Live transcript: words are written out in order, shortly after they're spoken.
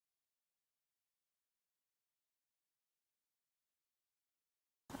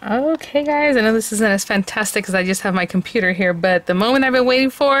Okay guys, I know this isn't as fantastic because I just have my computer here, but the moment I've been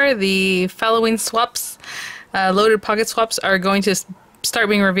waiting for, the Fall-oween swaps, loaded pocket swaps, are going to start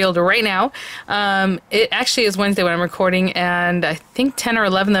being revealed right now. It actually is Wednesday when I'm recording, and I think 10 or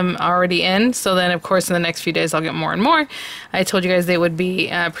 11 of them are already in, so then of course in the next few days I'll get more and more. I told you guys they would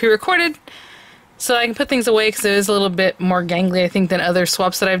be pre-recorded, so I can put things away because it is a little bit more gangly I think than other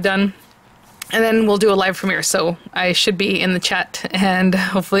swaps that I've done. And then we'll do a live premiere, so I should be in the chat, and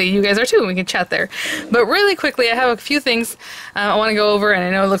hopefully you guys are too, and we can chat there. But really quickly, I have a few things I want to go over, and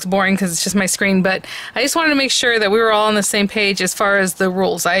I know it looks boring because it's just my screen, but I just wanted to make sure that we were all on the same page as far as the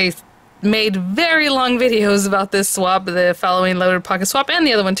rules. I made very long videos about this swap, the Fall-oween loaded pocket swap, and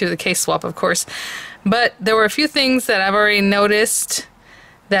the other one too, the case swap, of course. But there were a few things that I've already noticed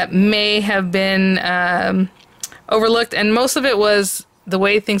that may have been overlooked, and most of it was the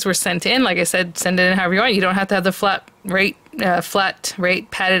way things were sent in. Like I said, send it in however you want. You don't have to have the flat rate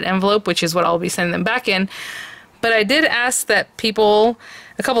padded envelope, which is what I'll be sending them back in. But I did ask that people,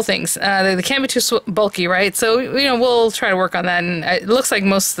 a couple things. They can't be too bulky, right? So, you know, we'll try to work on that. And it looks like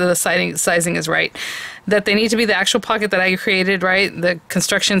most of the sizing is right. That they need to be the actual pocket that I created, right? The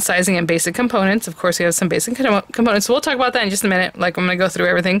construction, sizing, and basic components. Of course, we have some basic components. So we'll talk about that in just a minute. Like, I'm going to go through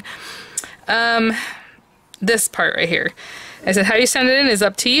everything. This part right here. I said, how you send it in is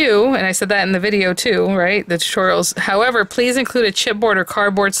up to you, and I said that in the video too, right? The tutorials. However, please include a chipboard or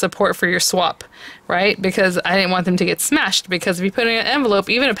cardboard support for your swap, right? Because I didn't want them to get smashed, because if you put in an envelope,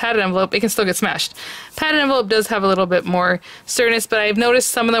 even a padded envelope, it can still get smashed. Padded envelope does have a little bit more sturdiness, but I've noticed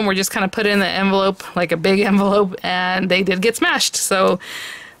some of them were just kind of put in the envelope, like a big envelope, and they did get smashed. So,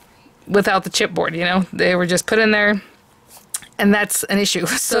 without the chipboard, you know, they were just put in there. And that's an issue.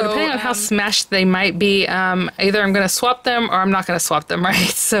 So depending on how smashed they might be, either I'm going to swap them or I'm not going to swap them, right?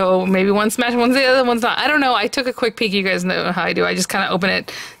 So maybe one's smashed, one's the other, one's not. I don't know. I took a quick peek. You guys know how I do. I just kind of open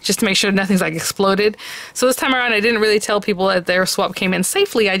it just to make sure nothing's like exploded. So this time around, I didn't really tell people that their swap came in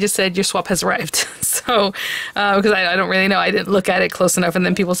safely. I just said, your swap has arrived. So, because I don't really know. I didn't look at it close enough. And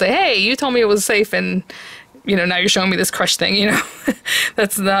then people say, hey, you told me it was safe, and you know, now you're showing me this crushed thing, you know.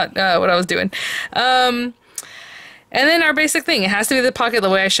 That's not what I was doing. And then our basic thing, it has to be the pocket the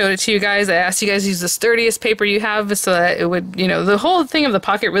way I showed it to you guys. I asked you guys to use the sturdiest paper you have so that it would, you know, the whole thing of the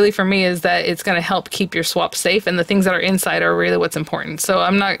pocket really for me is that it's going to help keep your swap safe, and the things that are inside are really what's important. So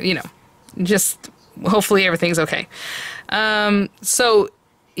I'm not, you know, just hopefully everything's okay. So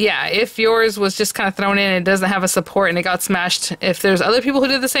yeah, if yours was just kind of thrown in and it doesn't have a support and it got smashed, if there's other people who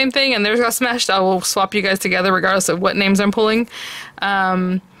did the same thing and theirs got smashed, I will swap you guys together regardless of what names I'm pulling.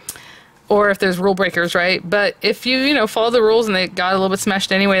 Or if there's rule breakers, right? But if you know, follow the rules and they got a little bit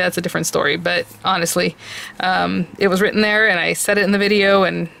smashed anyway, that's a different story. But honestly, it was written there and I said it in the video,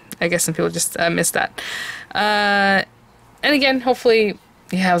 and I guess some people just missed that. And again, hopefully,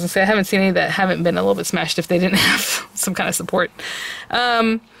 yeah, I was gonna say, I haven't seen any that haven't been a little bit smashed if they didn't have some kind of support.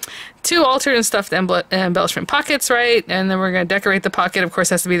 2 altered and stuffed embellishment pockets, right? And then we're going to decorate the pocket. Of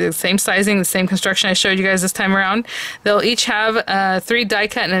course, it has to be the same sizing, the same construction I showed you guys this time around. They'll each have 3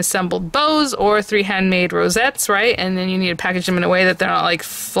 die-cut and assembled bows or 3 handmade rosettes, right? And then you need to package them in a way that they're not like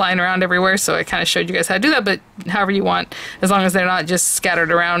flying around everywhere. So I kind of showed you guys how to do that, but however you want, as long as they're not just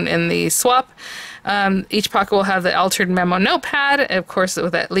scattered around in the swap. Each pocket will have the altered memo notepad, of course,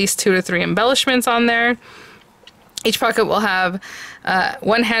 with at least 2 to 3 embellishments on there. Each pocket will have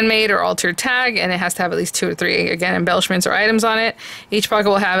 1 handmade or altered tag, and it has to have at least 2 or 3, again, embellishments or items on it. Each pocket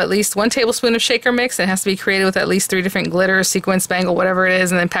will have at least 1 tablespoon of shaker mix, and it has to be created with at least 3 different glitter, sequins, spangle, whatever it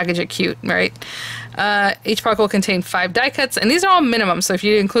is, and then package it cute, right? Each pocket will contain 5 die cuts, and these are all minimum, so if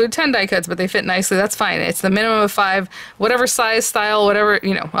you include 10 die cuts but they fit nicely, that's fine. It's the minimum of 5, whatever size, style, whatever,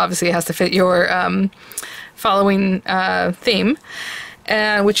 you know, obviously it has to fit your Fall-oween theme,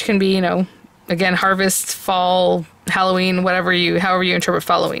 which can be, you know, again, harvest, fall, Halloween, however you interpret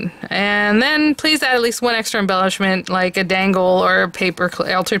Fall-oween. And then please add at least 1 extra embellishment, like a dangle or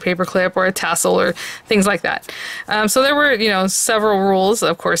a altered paper clip or a tassel or things like that. So there were, you know, several rules,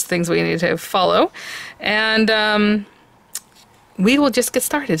 of course, things we need to follow. And we will just get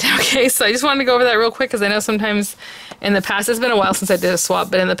started. Okay, so I just wanted to go over that real quick because I know sometimes in the past, it's been a while since I did a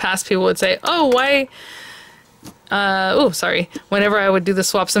swap, but in the past people would say, oh, why... whenever I would do the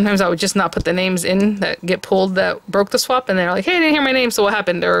swap, sometimes I would just not put the names in that get pulled that broke the swap, and they're like, hey, I didn't hear my name, so what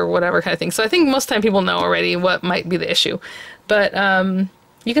happened, or whatever kind of thing. So I think most time people know already what might be the issue. But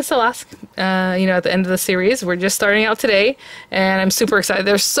you can still ask, you know, at the end of the series. We're just starting out today, and I'm super excited.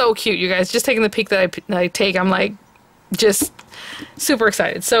 They're so cute, you guys. Just taking the peek that I take, I'm like, just super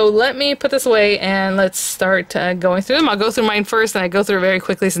excited. So let me put this away and let's start going through them. I'll go through mine first, and I go through it very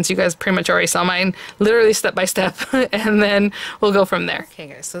quickly since you guys pretty much already saw mine, literally step by step, and then we'll go from there. Okay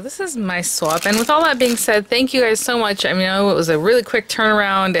guys, so this is my swap, and with all that being said, thank you guys so much. I mean, I know it was a really quick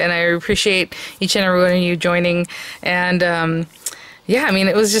turnaround, and I appreciate each and every one of you joining, and yeah, I mean,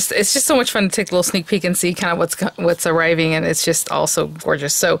 it's just so much fun to take a little sneak peek and see kind of what's arriving, and it's just all so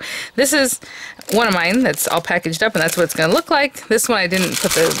gorgeous. So this is one of mine that's all packaged up, and that's what it's going to look like. This one I didn't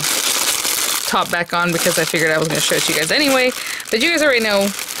put the top back on because I figured I was going to show it to you guys anyway, but you guys already know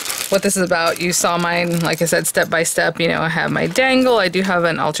what this is about. You saw mine, like I said, step by step. You know, I have my dangle, I do have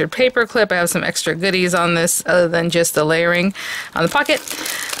an altered paper clip, I have some extra goodies on this other than just the layering on the pocket.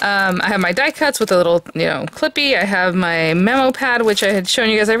 I have my die cuts with a little, you know, clippy. I have my memo pad, which I had shown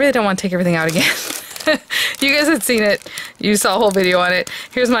you guys. I really don't want to take everything out again. You guys had seen it. You saw a whole video on it.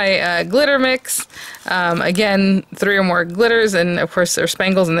 Here's my glitter mix. Again, 3 or more glitters, and of course there's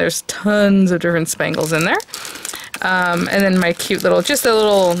spangles, and there's tons of different spangles in there. And then my cute little, this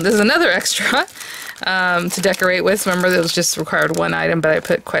is another extra to decorate with. Remember, it was just required one item, but I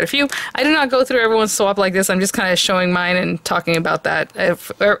put quite a few. I do not go through everyone's swap like this. I'm just kind of showing mine and talking about that.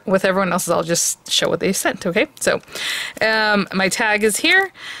 With everyone else's, I'll just show what they sent, okay? So, my tag is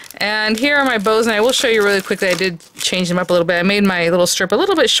here, and here are my bows, and I will show you really quickly. I did change them up a little bit. I made my little strip a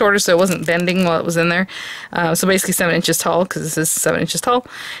little bit shorter so it wasn't bending while it was in there. So basically 7 inches tall, because this is 7 inches tall.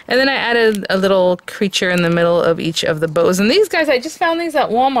 And then I added a little creature in the middle of each of the bows. And these guys, I just found these at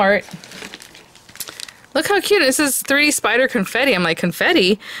Walmart. Look how cute. This is 3D spider confetti. I'm like,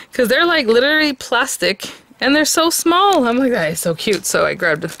 confetti? Because they're like literally plastic and they're so small. I'm like, that is so cute. So I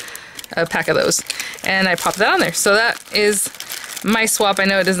grabbed a pack of those and I popped that on there. So that is my swap. I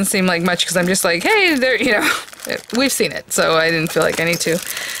know it doesn't seem like much because I'm just like, hey, there, you know, we've seen it. So I didn't feel like I need to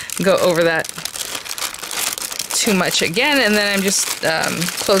go over that too much again. And then I'm just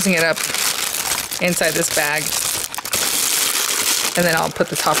closing it up inside this bag. And then I'll put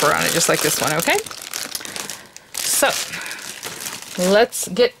the topper on it just like this one, okay? So, let's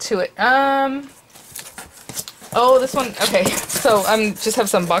get to it. Oh, this one, okay. So, just have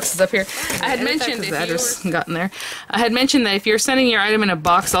some boxes up here. I had mentioned, if I had mentioned that if you're sending your item in a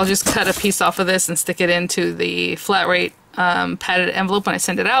box, I'll just cut a piece off of this and stick it into the flat rate padded envelope when I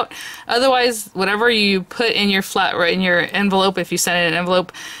send it out. Otherwise, whatever you put in your flat rate, in your envelope, if you send it in an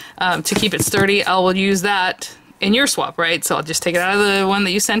envelope to keep it sturdy, I will use that in your swap, right? So I'll just take it out of the one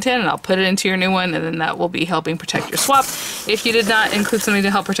that you sent in and I'll put it into your new one, and then that will be helping protect your swap. If you did not include something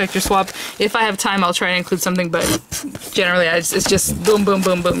to help protect your swap, if I have time, I'll try and include something, but generally it's just boom, boom,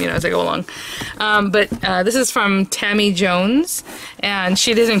 boom, boom, you know, as I go along. But this is from Tammy Jones, and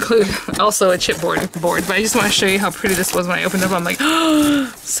she did include also a chipboard, but I just want to show you how pretty this was when I opened it up. I'm like,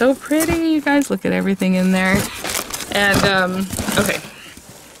 oh, so pretty, you guys. Look at everything in there. And, okay.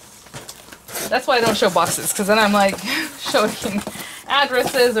 That's why I don't show boxes, because then I'm like showing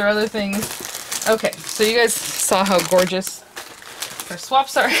addresses or other things. Okay, so you guys saw how gorgeous her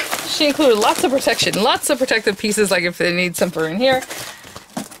swaps are. She included lots of protection, lots of protective pieces, like if they need something in here.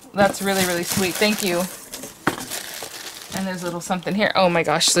 That's really, really sweet. Thank you. And there's a little something here. Oh my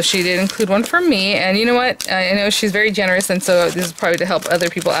gosh, so she did include one for me. And you know what? I know she's very generous, and so this is probably to help other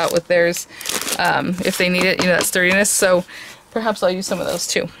people out with theirs if they need it, you know, that sturdiness. So perhaps I'll use some of those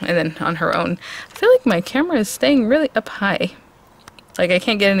too. And then on her own. I feel like my camera is staying really up high. Like I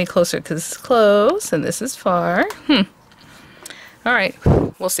can't get any closer because it's close and this is far. Alright,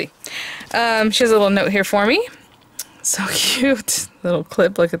 we'll see. She has a little note here for me. So cute. Little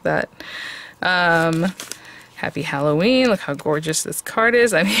clip, look at that. Happy Halloween. Look how gorgeous this card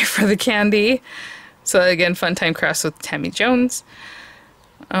is. I'm here for the candy. So again, Fun Time Crafts with Tammy Jones.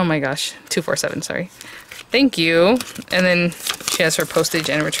 Oh my gosh, 247, sorry. Thank you. And then she has her postage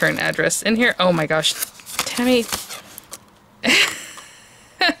and return address in here. Oh my gosh, Tammy.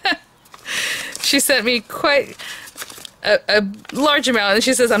 She sent me quite a large amount, and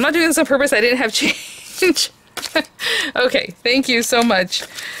she says, I'm not doing this on purpose, I didn't have change. Okay, thank you so much.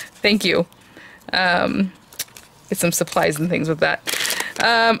 Thank you. Get some supplies and things with that.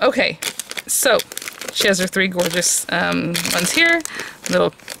 Okay, so she has her 3 gorgeous ones here.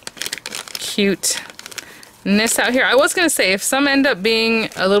 Little cuteness out here. I was going to say, if some end up being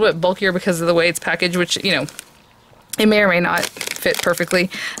a little bit bulkier because of the way it's packaged, which, you know, it may or may not fit perfectly,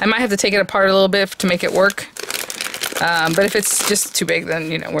 I might have to take it apart a little bit to make it work. But if it's just too big,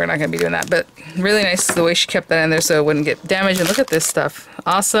 then, you know, we're not going to be doing that. But really nice the way she kept that in there so it wouldn't get damaged. And look at this stuff.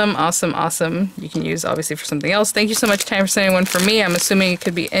 Awesome, awesome, awesome. You can use, obviously, for something else. Thank you so much, Tam, for sending one for me. I'm assuming it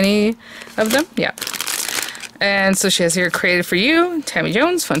could be any of them. Yeah. And so she has here, created for you, Tammy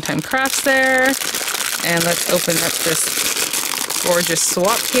Jones, Fun Time Crafts there. And let's open up this gorgeous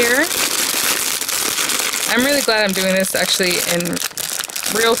swap here. I'm really glad I'm doing this actually in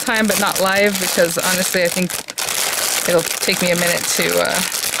real time, but not live, because honestly I think it'll take me a minute to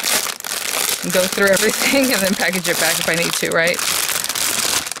go through everything and then package it back if I need to, right?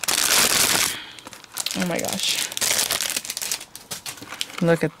 Oh my gosh.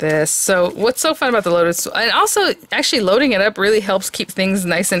 Look at this. So what's so fun about the loaded, and also actually loading it up really helps keep things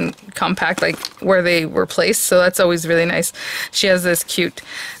nice and compact, like where they were placed. So that's always really nice. She has this cute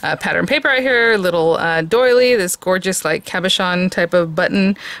pattern paper right here, little doily, this gorgeous like cabochon type of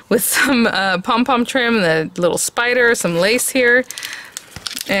button with some pom-pom trim, the little spider, some lace here.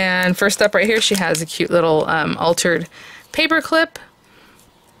 And first up right here, she has a cute little altered paper clip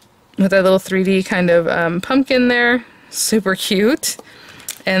with that little 3D kind of pumpkin there. Super cute.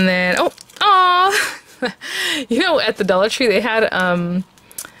 And then, oh, aw! You know, at the Dollar Tree, they had,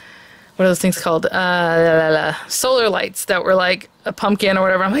 what are those things called? Solar lights that were like a pumpkin or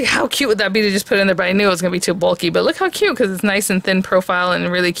whatever. I'm like, how cute would that be to just put in there? But I knew it was going to be too bulky. But look how cute, because it's nice and thin profile and a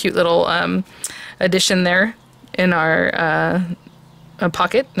really cute little addition there in our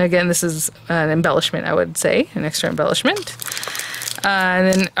pocket. And again, this is an embellishment, I would say, an extra embellishment. And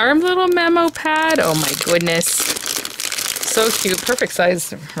then our little memo pad. Oh my goodness. So cute. Perfect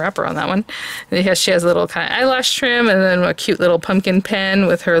size wrapper on that one. And she has a little kind of eyelash trim, and then a cute little pumpkin pen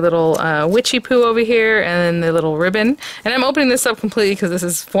with her little witchy poo over here, and then the little ribbon. And I'm opening this up completely because this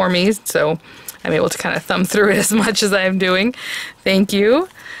is for me, so I'm able to kind of thumb through it as much as I'm doing. Thank you.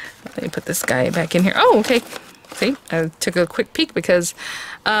 Let me put this guy back in here. Oh, okay. See, I took a quick peek because,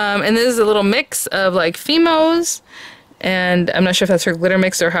 and this is a little mix of like Fimos, and I'm not sure if that's her glitter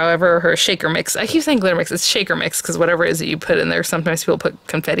mix or however, her shaker mix. I keep saying glitter mix, it's shaker mix, because whatever it is that you put in there, sometimes people put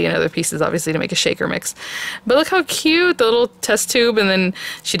confetti in other pieces, obviously, to make a shaker mix. But look how cute, the little test tube, and then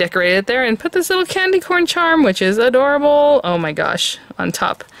she decorated it there and put this little candy corn charm, which is adorable. Oh my gosh, on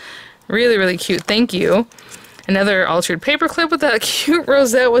top. Really, really cute. Thank you. Another altered paper clip with that cute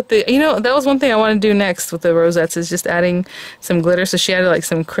rosette with the, you know, that was one thing I want to do next with the rosettes, is just adding some glitter. So she added like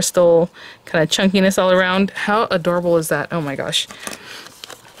some crystal kind of chunkiness all around. How adorable is that? Oh my gosh.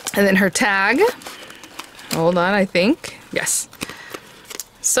 And then her tag. Hold on, I think. Yes.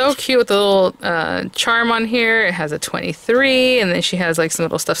 So cute with the little charm on here. It has a 23, and then she has like some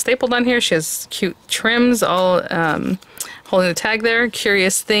little stuff stapled on here. She has cute trims all holding the tag there.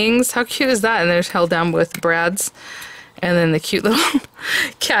 Curious Things. How cute is that? And they're held down with brads. And then the cute little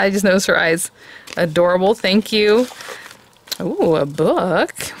cat. I just noticed her eyes. Adorable. Thank you. Ooh, a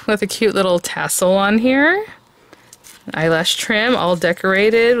book with a cute little tassel on here. Eyelash trim, all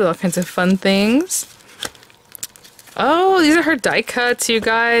decorated with all kinds of fun things. Oh, these are her die cuts, you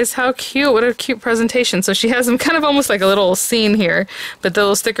guys. How cute. What a cute presentation. So she has them kind of almost like a little scene here, but the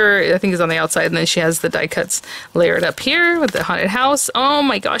little sticker, I think, is on the outside, and then she has the die cuts layered up here with the haunted house. Oh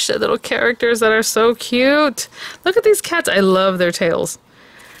my gosh, the little characters that are so cute. Look at these cats. I love their tails.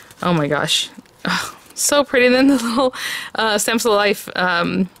 Oh my gosh. Oh, so pretty. And then the little Stamps of Life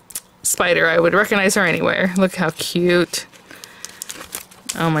spider. I would recognize her anywhere. Look how cute.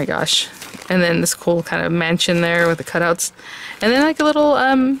 Oh my gosh. And then this cool kind of mansion there with the cutouts. And then like a little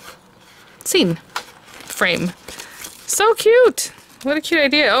scene frame. So cute. What a cute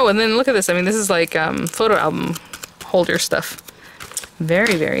idea. Oh, and then look at this. I mean, this is like photo album holder stuff.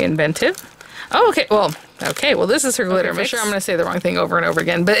 Very, very inventive. Oh, okay. Well, this is her glitter mix. For sure I'm going to say the wrong thing over and over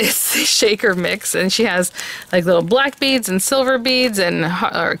again, but it's the shaker mix, and she has like little black beads and silver beads and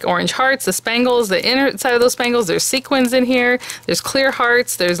orange hearts, the spangles, the inner side of those spangles. There's sequins in here. There's clear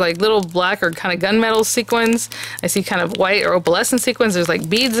hearts. There's like little black or kind of gunmetal sequins. I see kind of white or opalescent sequins. There's like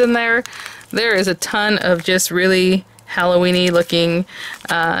beads in there. There is a ton of just really Halloween-y looking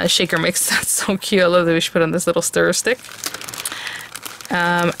shaker mix. That's so cute. I love that we should put on this little stir stick.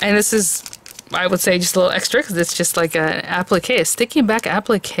 And this is, I would say, just a little extra because it's just like an applique, a sticky back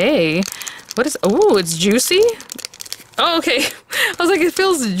applique. What is, oh, it's juicy? Oh, okay. I was like, it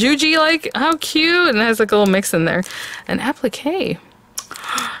feels juicy, like, how cute. And it has like a little mix in there. An applique.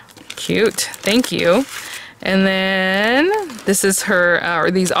 Cute. Thank you. And then this is her, or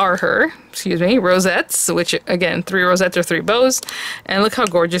these are her, excuse me, rosettes, which again, 3 rosettes or 3 bows. And look how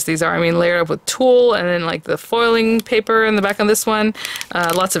gorgeous these are. I mean, layered up with tulle, and then like the foiling paper in the back of this one.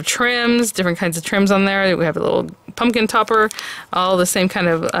 Lots of trims, different kinds of trims on there. We have a little pumpkin topper, all the same kind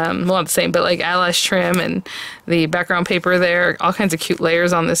of, well, not the same, but like eyelash trim and the background paper there. All kinds of cute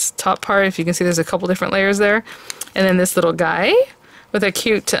layers on this top part. If you can see, there's a couple different layers there. And then this little guy with a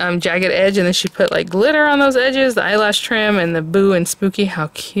cute jagged edge, and then she put like glitter on those edges, the eyelash trim, and the boo and spooky. How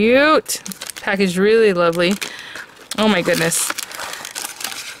cute. Packaged really lovely. Oh my goodness.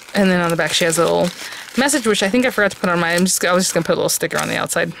 And then on the back she has a little message, which I think I forgot to put on mine. I was just gonna put a little sticker on the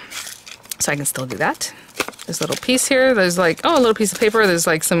outside, so I can still do that. There's a little piece here. There's like, oh, a little piece of paper. There's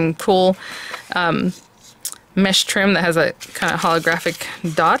like some cool mesh trim that has a kind of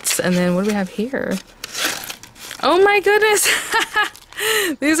holographic dots. And then what do we have here? Oh my goodness!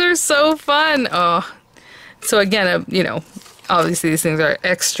 These are so fun. Oh, so again, you know, obviously these things are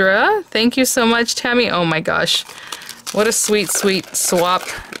extra. Thank you so much, Tammy. Oh my gosh. What a sweet, sweet swap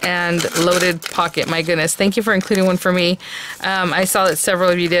and loaded pocket. My goodness. Thank you for including one for me. I saw that several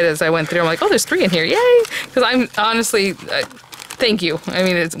of you did as I went through. I'm like, oh, there's 3 in here. Yay! Because I'm honestly, thank you. I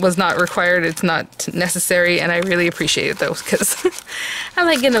mean, it was not required. It's not necessary. And I really appreciate it, though, because I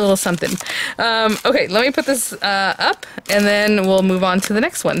like getting a little something. Okay, let me put this up, and then we'll move on to the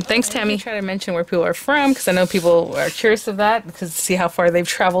next one. Thanks, Tammy. Try to mention where people are from, because I know people are curious of that, because see how far they've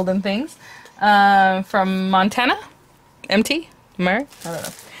traveled and things. From Montana? MT? Mary? I don't know.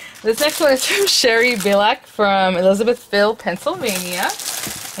 This next one is from Sherri Belack from Elizabethville, Pennsylvania.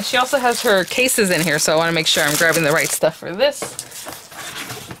 And she also has her cases in here, so I want to make sure I'm grabbing the right stuff for this.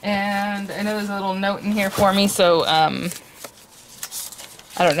 And I know there's a little note in here for me, so I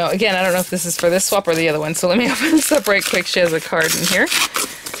don't know. Again, I don't know if this is for this swap or the other one, so let me open this up right quick. She has a card in here.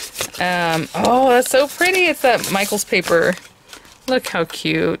 Oh, that's so pretty. It's that Michael's paper. Look how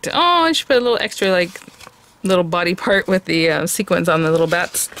cute. Oh, and she put a little extra, like, little body part with the sequins on the little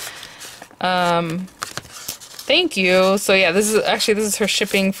bats. Thank you. So yeah, this is her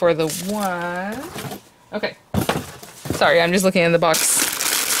shipping for the one. Okay. Sorry, I'm just looking in the box.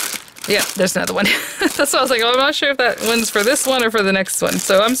 Yeah, there's another one. That's why I was like, oh, I'm not sure if that one's for this one or for the next one.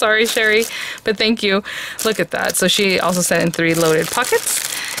 So I'm sorry, Sherri, but thank you. Look at that. So she also sent in 3 loaded pockets.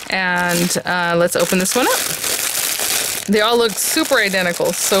 And let's open this one up. They all look super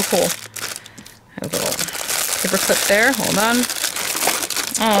identical. So cool. Have a little paper clip there. Hold on.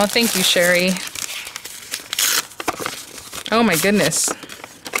 Oh, thank you, Sherri. Oh my goodness.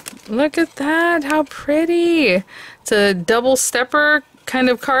 Look at that. How pretty. It's a double stepper kind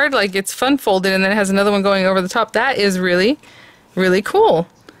of card. Like, it's fun folded, and then it has another one going over the top. That is really, really cool.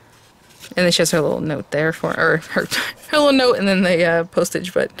 And then she has her little note there for, or her little note and then the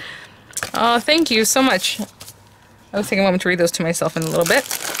postage. But, oh, thank you so much. I'll take a moment to read those to myself in a little bit.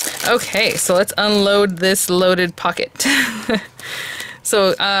 Okay, so let's unload this loaded pocket.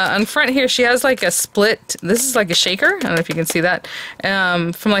 So on front here, she has like a split. This is like a shaker. I don't know if you can see that.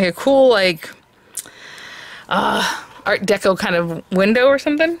 From like a cool like Art Deco kind of window or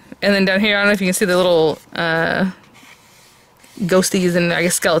something. And then down here, I don't know if you can see the little ghosties and I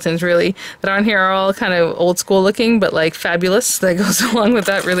guess skeletons really that are on here are all kind of old school looking, but like fabulous. That goes along with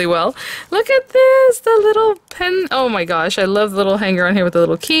that really well. Look at this, the little pen. Oh my gosh, I love the little hanger on here with the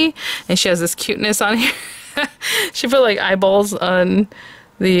little key, and she has this cuteness on here. She put like eyeballs on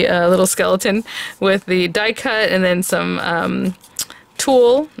the little skeleton with the die cut, and then some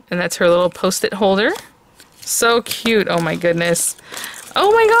tulle, and that's her little post-it holder. So cute. Oh my goodness.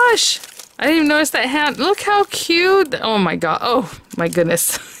 Oh my gosh. I didn't even notice that hand. Look how cute. Oh my god. Oh my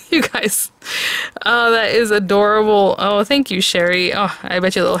goodness. You guys. Oh, that is adorable. Oh, thank you, Sherri. Oh, I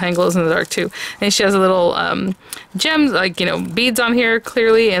bet you a little hand glows in the dark too. And she has a little gems, like, you know, beads on here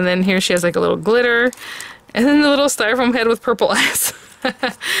clearly. And then here she has like a little glitter. And then the little styrofoam head with purple eyes.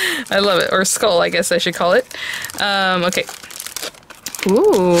 I love it. Or skull, I guess I should call it. Okay.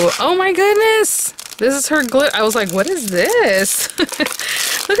 Ooh. Oh my goodness. This is her glitter. I was like, what is this?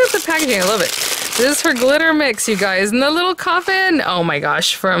 Look at the packaging. I love it. This is her glitter mix, you guys. And the little coffin. Oh my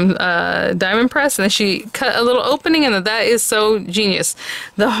gosh. From Diamond Press. And then she cut a little opening, and that is so genius.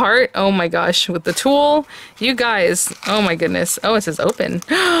 The heart. Oh my gosh. With the tool. You guys. Oh my goodness. Oh, it says open.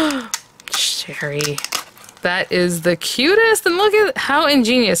 Sherri. That is the cutest, and look at how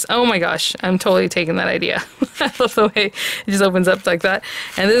ingenious. Oh my gosh, I'm totally taking that idea. I love the way it just opens up like that.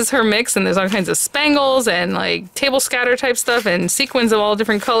 And this is her mix, and there's all kinds of spangles and like table scatter type stuff and sequins of all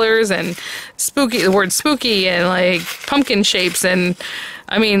different colors and spooky, the word spooky, and like pumpkin shapes, and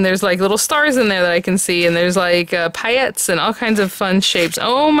I mean there's like little stars in there that I can see, and there's like paillettes and all kinds of fun shapes.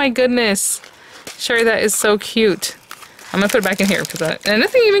 Oh my goodness. Sherri, that is so cute. I'm gonna put it back in here because and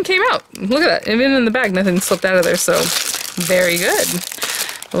nothing even came out. Look at that. Even in the bag, nothing slipped out of there. So very good.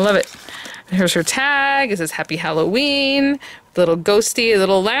 Love it. Here's her tag. It says Happy Halloween. Little ghosty, a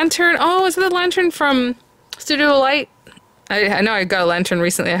little lantern. Oh, is it the lantern from Studio Light? I know I got a lantern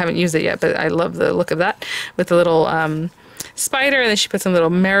recently. I haven't used it yet, but I love the look of that with the little spider. And then she put some little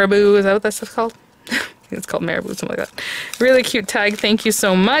marabou. Is that what that stuff's called? I think it's called marabou, something like that. Really cute tag. Thank you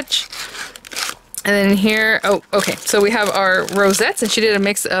so much. And then here, oh, okay, so we have our rosettes, and she did a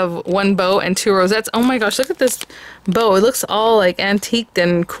mix of 1 bow and 2 rosettes. Oh my gosh, look at this bow. It looks all like antiqued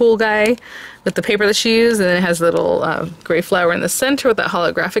and cool guy with the paper that she used, and then it has a little gray flower in the center with that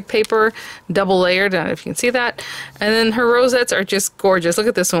holographic paper, double layered. I don't know if you can see that. And then her rosettes are just gorgeous. Look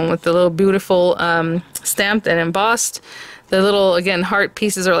at this one with the little beautiful stamped and embossed. The little, again, heart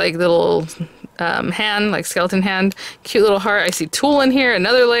pieces are like little hand, like skeleton hand, cute little heart. I see tulle in here,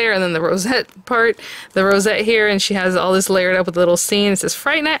 another layer, and then the rosette part, the rosette here, and she has all this layered up with a little scene. It says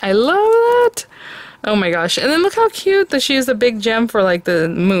Fright Night. I love that. Oh my gosh. And then look how cute that she used a big gem for like the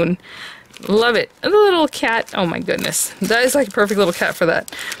moon. Love it. And the little cat. Oh my goodness. That is like a perfect little cat for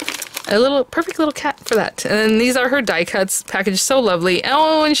that. A little perfect little cat for that. And then these are her die cuts, packaged so lovely.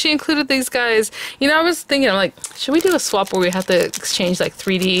 Oh, and she included these guys. You know, I was thinking, I'm like, should we do a swap where we have to exchange like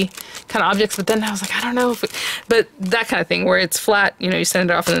 3D kind of objects? But then I was like, I don't know if but that kind of thing where it's flat, you know, you send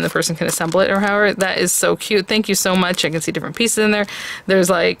it off and then the person can assemble it or however. That is so cute. Thank you so much. I can see different pieces in there. There's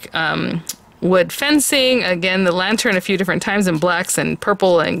like wood fencing, again the lantern a few different times in blacks and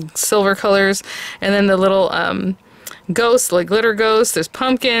purple and silver colors, and then the little ghosts, like glitter ghosts. There's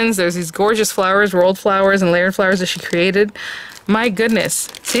pumpkins, there's these gorgeous flowers, rolled flowers and layered flowers that she created. My goodness,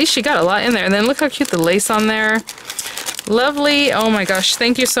 see, she got a lot in there. And then look how cute the lace on there. Lovely. Oh my gosh,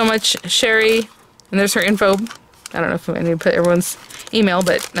 thank you so much, Sherri. And there's her info. I don't know if I need to put everyone's email,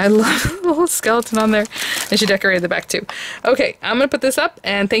 but I love the little skeleton on there. And she decorated the back too. Okay, I'm gonna put this up,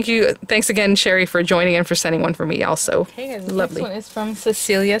 and thanks again, Sherri, for joining and for sending one for me also. Okay, guys, lovely. This one is from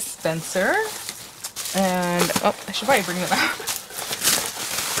Cecelia Spencer. And, oh, I should probably bring them out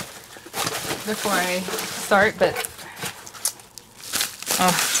before I start, but,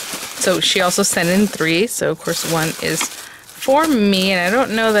 oh, so she also sent in 3, so of course 1 is for me, and I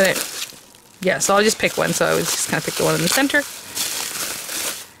don't know that it, yeah, so I'll just pick one, so I was just kind of pick the one in the center.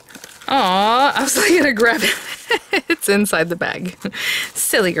 Aw, I was like gonna grab it. It's inside the bag.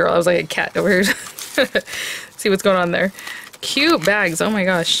 Silly girl, I was like a cat over here. See what's going on there. Cute bags, oh my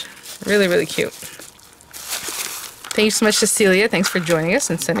gosh, really, really cute. Thank you so much, Cecelia. Thanks for joining us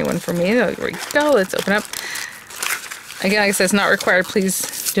and sending one for me. There we go. Let's open up. Again, like I said, it's not required.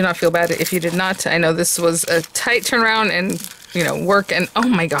 Please do not feel bad if you did not. I know this was a tight turnaround and, you know, work. And oh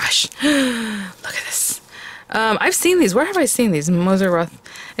my gosh. Look at this. I've seen these. Where have I seen these? Moser Roth.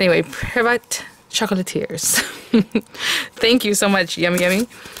 Anyway, Privat Chocolatiers. Thank you so much. Yummy, yummy.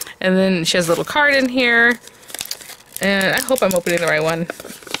 And then she has a little card in here. And I hope I'm opening the right one.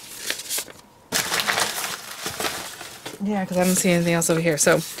 Yeah, because I don't see anything else over here.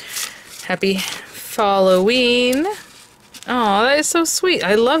 So, happy Fall-oween. Oh, that is so sweet.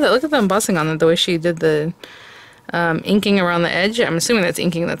 I love that. Look at the embossing on it, the way she did the inking around the edge. I'm assuming that's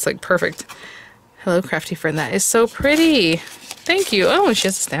inking. That's like perfect. Hello, crafty friend. That is so pretty. Thank you. Oh, and she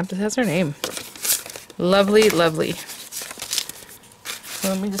has a stamp that has her name. Lovely, lovely. So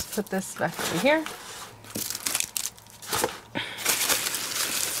let me just put this back over here.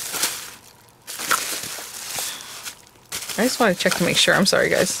 I just want to check to make sure. I'm sorry,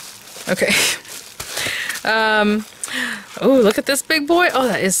 guys. Okay. Oh, look at this big boy. Oh,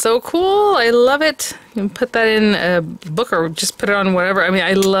 that is so cool. I love it. You can put that in a book or just put it on whatever. I mean,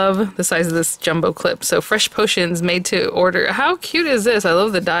 I love the size of this jumbo clip. So Fresh Potions made to order. How cute is this? I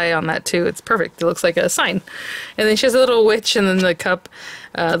love the die on that too. It's perfect. It looks like a sign. And then she has a little witch, and then the cup,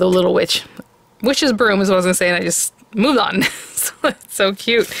 the little witch. Witch's broom is what I was going to say, and I just moved on. So it's so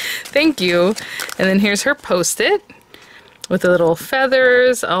cute. Thank you. And then here's her Post-it with the little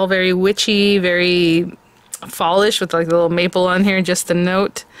feathers, all very witchy, very fallish, with like the little maple on here, just a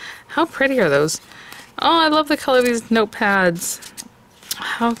note. How pretty are those? Oh, I love the color of these notepads.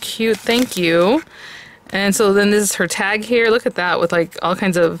 How cute. Thank you. And so then this is her tag here. Look at that, with like all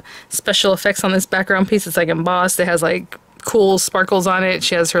kinds of special effects on this background piece. It's like embossed. It has like cool sparkles on it.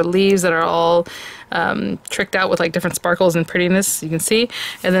 She has her leaves that are all tricked out with like different sparkles and prettiness, you can see.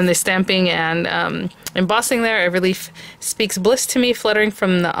 And then the stamping and embossing there. Every leaf speaks bliss to me, fluttering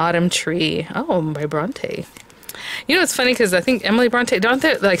from the autumn tree. Oh, by Bronte. You know, it's funny because I think Emily Bronte, don't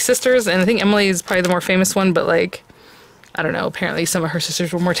they like sisters? And I think Emily is probably the more famous one, but like, I don't know, apparently some of her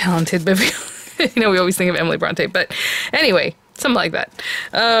sisters were more talented, but you know, we always think of Emily Bronte. But anyway, something like that.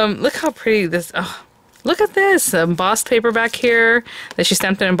 Look how pretty this, oh, look at this embossed paper back here that she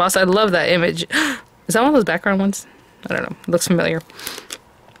stamped and embossed. I love that image. Is that one of those background ones? I don't know. It looks familiar.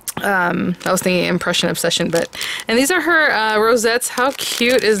 I was thinking Impression Obsession, but... And these are her rosettes. How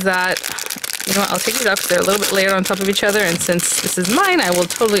cute is that? You know what? I'll take these out because they're a little bit layered on top of each other, and since this is mine, I will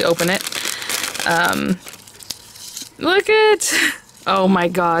totally open it. Look at... Oh my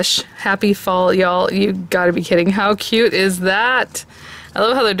gosh. Happy fall, y'all. You gotta be kidding. How cute is that? I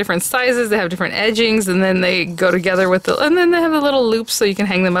love how they're different sizes, they have different edgings, and then they go together with the, and then they have the little loops so you can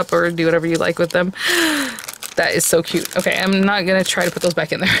hang them up or do whatever you like with them. That is so cute. Okay, I'm not gonna try to put those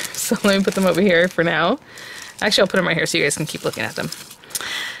back in there, so let me put them over here for now. Actually, I'll put them right here so you guys can keep looking at them.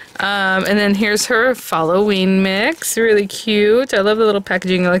 And then here's her Fall-oween mix. Really cute. I love the little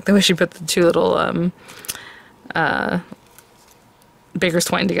packaging. I like the way she put the two little baker's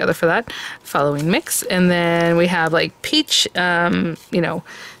twine together for that Fall-oween mix. And then we have like peach, you know,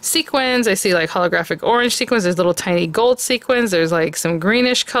 sequins. I see like holographic orange sequins. There's little tiny gold sequins. There's like some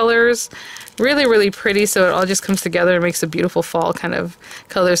greenish colors. Really, really pretty. So it all just comes together and makes a beautiful fall kind of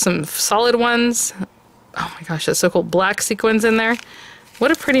color. Some solid ones. Oh my gosh, that's so cool. Black sequins in there.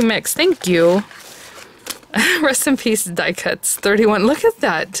 What a pretty mix. Thank you. Rest in peace, die cuts 31. Look at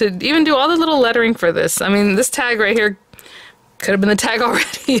that. To even do all the little lettering for this. I mean, this tag right here could have been the tag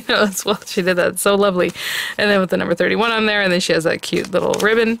already. You know, as well. She did that. It's so lovely. And then with the number 31 on there. And then she has that cute little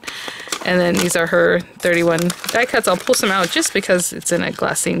ribbon. And then these are her 31 die cuts. I'll pull some out just because it's in a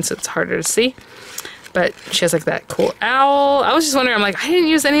glassine, so it's harder to see. But she has like that cool owl. I was just wondering, I'm like, I didn't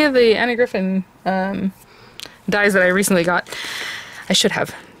use any of the Annie Griffin dies that I recently got. I should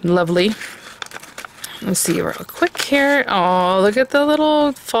have. Lovely. Let's see real quick here. Oh, look at the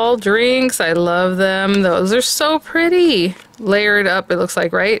little fall drinks. I love them. Those are so pretty. Layered up, it looks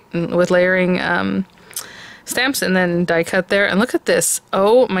like, right? With layering stamps and then die cut there. And look at this.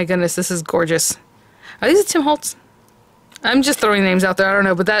 Oh my goodness, this is gorgeous. Are these Tim Holtz? I'm just throwing names out there. I don't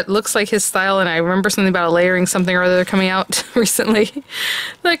know, but that looks like his style, and I remember something about layering something or other coming out recently.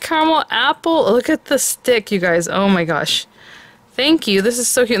 The caramel apple. Look at the stick, you guys. Oh my gosh. Thank you. This is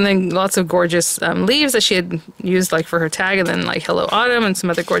so cute. And then lots of gorgeous leaves that she had used like for her tag, and then like Hello Autumn and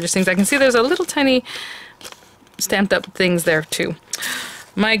some other gorgeous things. I can see there's a little tiny stamped up things there too.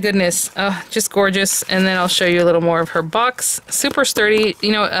 My goodness. Just gorgeous. And then I'll show you a little more of her box. Super sturdy.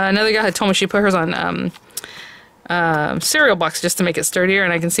 You know, another guy had told me she put hers on cereal box just to make it sturdier,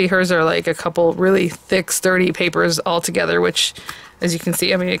 and I can see hers are like a couple really thick, sturdy papers all together, which, as you can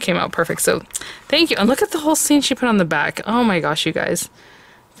see, I mean, it came out perfect. So thank you. And look at the whole scene she put on the back. Oh my gosh, you guys.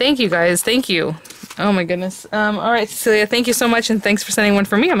 Thank you, guys. Thank you. Oh my goodness. All right, Cecelia, thank you so much, and thanks for sending one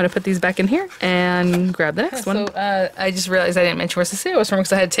for me. I'm going to put these back in here and grab the next one. So I just realized I didn't mention where Cecelia was from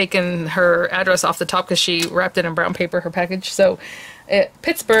because I had taken her address off the top because she wrapped it in brown paper, her package. So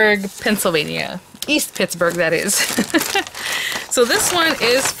Pittsburgh, Pennsylvania. East Pittsburgh, that is. So this one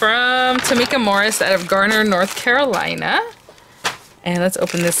is from Tamika Morris out of Garner, North Carolina. And let's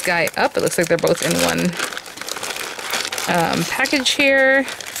open this guy up. It looks like they're both in one package here.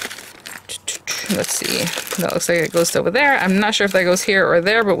 Let's see. That looks like it goes over there. I'm not sure if that goes here or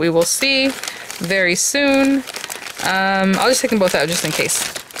there, but we will see very soon. I'll just take them both out just in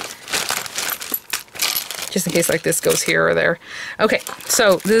case. Just in case like this goes here or there. Okay,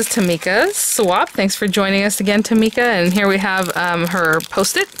 so this is Tamika's swap. Thanks for joining us again, Tamika. And here we have her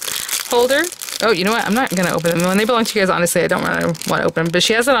Post-it holder. Oh, you know what? I'm not going to open them. When they belong to you guys, honestly, I don't really want to open them. But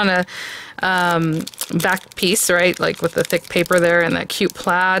she has it on a back piece, right? Like with the thick paper there and that cute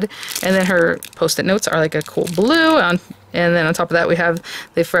plaid. And then her Post-it notes are like a cool blue. And then on top of that, we have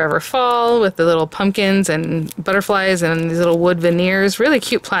the Forever Fall with the little pumpkins and butterflies and these little wood veneers. Really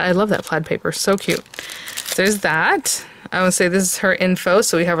cute plaid. I love that plaid paper. So cute. So there's that. I would say this is her info.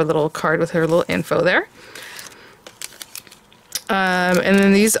 So we have a little card with her little info there. And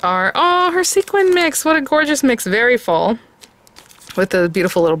then these are, oh, her sequin mix. What a gorgeous mix. Very fall. With the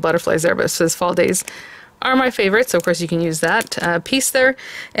beautiful little butterflies there. But it says fall days are my favorite. So of course you can use that piece there.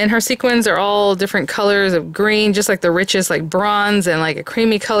 And her sequins are all different colors of green, just like the richest, like bronze and like a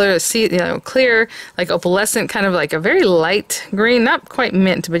creamy color, you know, clear, like opalescent, kind of like a very light green, not quite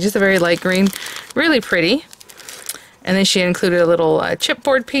mint, but just a very light green. Really pretty. And then she included a little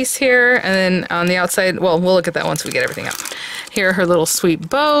chipboard piece here. And then on the outside, well, we'll look at that once we get everything out. Here are her little sweet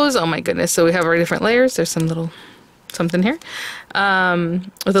bows. Oh my goodness. So we have our different layers. There's some little something here.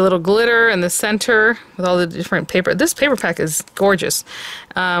 With a little glitter in the center with all the different paper. This paper pack is gorgeous.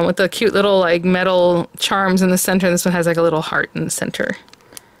 With the cute little like metal charms in the center. And this one has like a little heart in the center.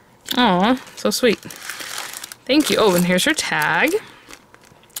 Aw, so sweet. Thank you. Oh, and here's her tag.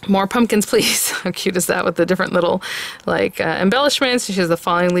 More pumpkins, please. How cute is that with the different little like embellishments? She has the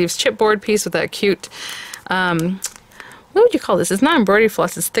falling leaves chipboard piece with that cute, what would you call this? It's not embroidery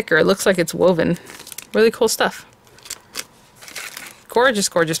floss, it's thicker. It looks like it's woven. Really cool stuff. Gorgeous,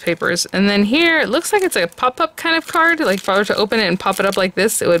 gorgeous papers. And then here, it looks like it's a pop-up kind of card. Like if I were to open it and pop it up like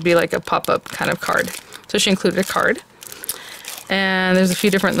this, it would be like a pop-up kind of card. So she included a card. And there's a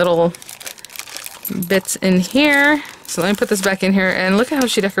few different little bits in here. So let me put this back in here, and look at how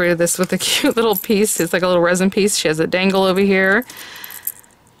she decorated this with a cute little piece. It's like a little resin piece. She has a dangle over here.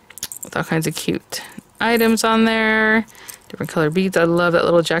 with all kinds of cute items on there. Different color beads. I love that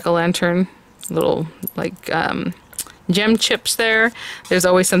little jack-o'-lantern. Little, like, gem chips there. There's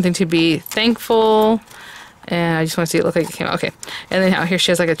always something to be thankful. And I just want to see it look like it came out. Okay. And then out here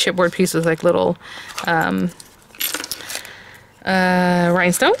she has like a chipboard piece with like little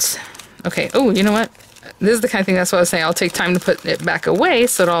rhinestones. Okay. Oh, you know what? This is the kind of thing, that's what I was saying. I'll take time to put it back away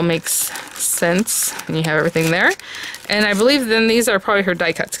so it all makes sense. And you have everything there. And I believe then these are probably her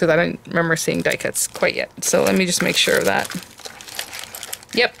die cuts because I don't remember seeing die cuts quite yet. So let me just make sure of that.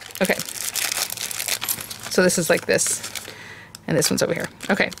 Yep. Okay. So this is like this. And this one's over here.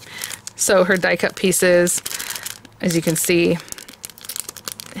 Okay. So her die cut pieces, as you can see,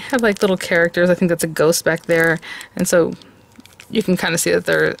 have like little characters. I think that's a ghost back there. And so you can kind of see that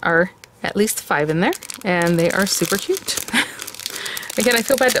there are at least 5 in there. And they are super cute. Again, I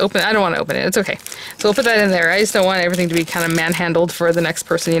feel bad to open it. I don't want to open it. It's okay. So we'll put that in there. I just don't want everything to be kind of manhandled for the next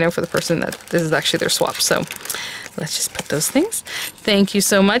person, you know, for the person that this is actually their swap. So let's just put those things. Thank you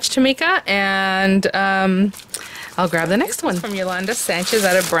so much, Tamika. And I'll grab the next one. From Yolanda Sanchez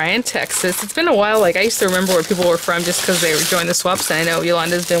out of Bryan, Texas. It's been a while. Like, I used to remember where people were from just because they joined the swaps. And I know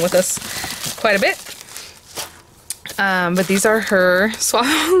Yolanda's been with us quite a bit. But these are her swap.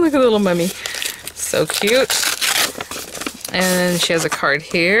 Look at the little mummy. So cute. And she has a card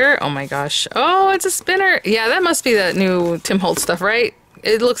here. Oh my gosh. Oh, it's a spinner. Yeah, that must be that new Tim Holtz stuff, right?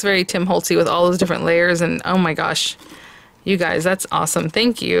 It looks very Tim Holtzy with all those different layers. And oh my gosh. You guys, that's awesome.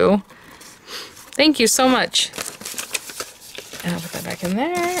 Thank you. Thank you so much. And I'll put that back in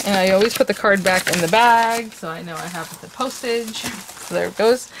there. And I always put the card back in the bag, so I know I have the postage. So there it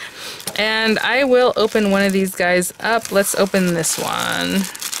goes. And I will open one of these guys up. Let's open this one.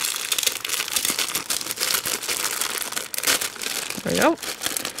 There we go.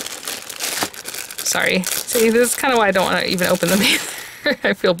 Sorry. See, this is kind of why I don't want to even open them either.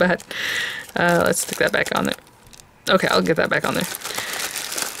 I feel bad. Let's stick that back on there. Okay, I'll get that back on there.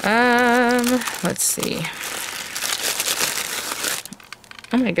 Let's see.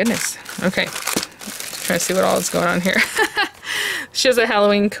 Oh my goodness. Okay. Trying to see what all is going on here. She has a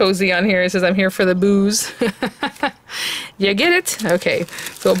Halloween cozy on here. It says, I'm here for the booze. You get it? Okay.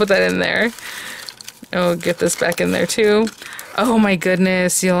 So we'll put that in there. Oh, get this back in there too. Oh my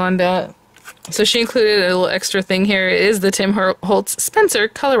goodness, Yolanda. So she included a little extra thing here. It is the Tim Holtz Spencer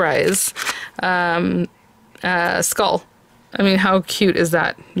Colorize skull. I mean, how cute is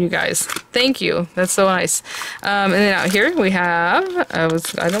that, you guys? Thank you. That's so nice. And then out here we have, I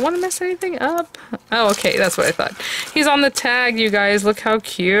don't want to mess anything up. Oh, okay. That's what I thought. He's on the tag, you guys. Look how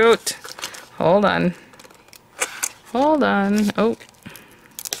cute. Hold on. Hold on. Oh.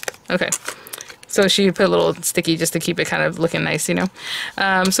 Okay. So she put a little sticky just to keep it kind of looking nice, you know.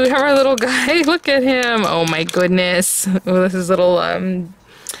 So we have our little guy. Look at him. Oh my goodness. Oh, this is little, what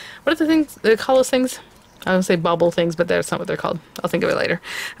are the things, they call those things? I would say bubble things, but that's not what they're called. I'll think of it later.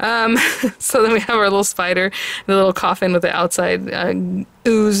 So then we have our little spider, the little coffin with the outside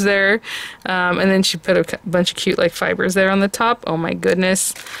ooze there. And then she put a bunch of cute like fibers there on the top. Oh my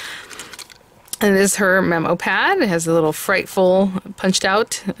goodness. And this is her memo pad. It has a little frightful punched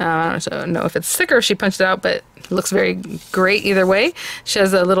out. I don't know if it's thick or she punched it out, but it looks very great either way. She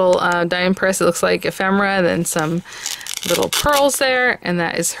has a little die press. It looks like ephemera and then some little pearls there. And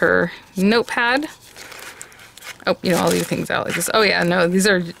that is her notepad. Oh, you know, I'll leave things out like this. Oh yeah, no, these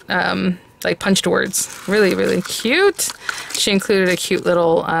are like punched words. Really, really cute. She included a cute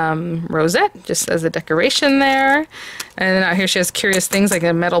little rosette just as a decoration there. And then out here she has curious things like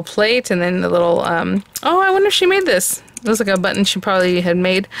a metal plate and then the little, oh, I wonder if she made this. It looks like a button she probably had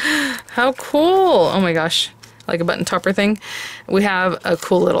made. How cool. Oh my gosh. Like a button topper thing. We have a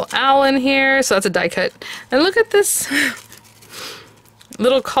cool little owl in here. So that's a die cut. And look at this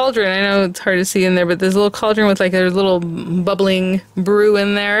little cauldron. I know it's hard to see in there, but there's a little cauldron with like a little bubbling brew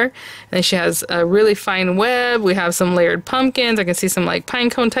in there. And then she has a really fine web. We have some layered pumpkins. I can see some like pine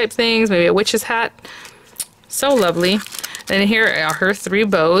cone type things, maybe a witch's hat. So lovely. And here are her 3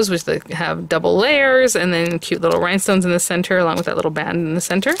 bows, which they have double layers, and then cute little rhinestones in the center, along with that little band in the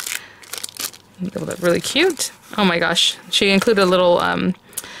center. Really cute. Oh my gosh. She included a little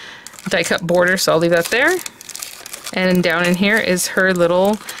die cut border, so I'll leave that there. And down in here is her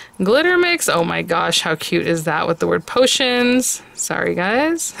little glitter mix. Oh my gosh, how cute is that with the word potions? Sorry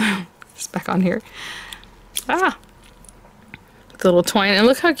guys. It's back on here. Ah. The little twine. And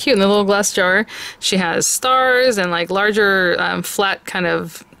look how cute in the little glass jar. She has stars and like larger flat kind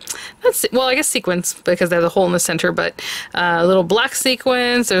of, well, I guess sequins because they have a hole in the center, but little black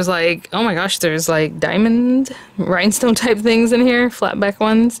sequins. There's like, oh my gosh, there's like diamond rhinestone type things in here, flat back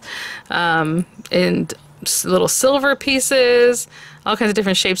ones. And little silver pieces. all kinds of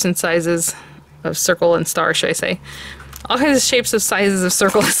different shapes and sizes of circle and star, should I say. All kinds of shapes of sizes of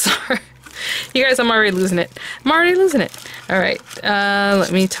circle and star. You guys, I'm already losing it. I'm already losing it. All right,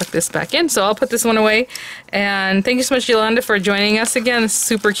 let me tuck this back in. So I'll put this one away. And thank you so much, Yolanda, for joining us again.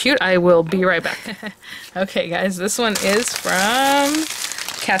 Super cute. I will be right back. Okay, guys, this one is from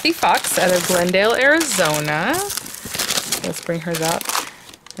Cathy Fox out of Glendale, Arizona. Let's bring hers out.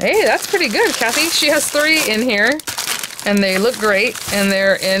 Hey, that's pretty good, Cathy. She has 3 in here, and they look great, and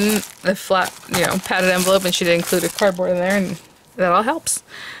they're in the flat, you know, padded envelope, and she did include a cardboard in there, and that all helps.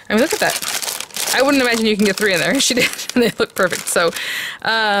 I mean, look at that. I wouldn't imagine you can get 3 in there. She did, and they look perfect. So,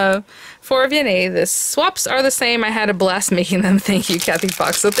 for Vianney, the swaps are the same. I had a blast making them. Thank you, Cathy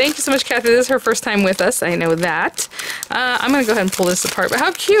Fox. So thank you so much, Cathy. This is her first time with us. I know that. I'm going to go ahead and pull this apart. But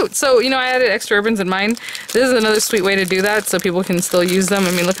how cute. So, you know, I added extra ribbons in mine. This is another sweet way to do that so people can still use them.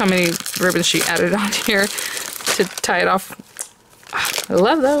 I mean, look how many ribbons she added on here to tie it off. I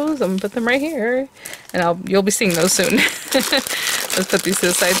love those. I'm going to put them right here. And you'll be seeing those soon. Let's put these to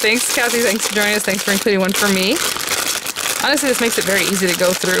the side. Thanks, Cathy. Thanks for joining us. Thanks for including one for me. Honestly, this makes it very easy to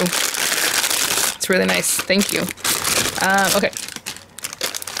go through. It's really nice. Thank you. Okay.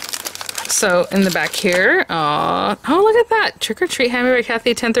 So in the back here, oh, look at that. Trick or Treat, handmade by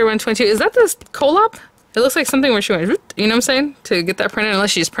Cathy, 10/31/22. Is that the collab? It looks like something where she went, you know what I'm saying? To get that printed,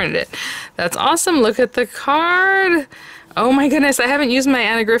 unless she just printed it. That's awesome. Look at the card. Oh my goodness. I haven't used my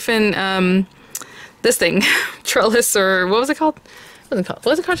Anna Griffin, this thing, trellis, or what was it called? What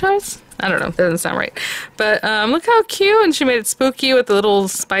was it called, Travis? I don't know. That doesn't sound right. But look how cute. And she made it spooky with the little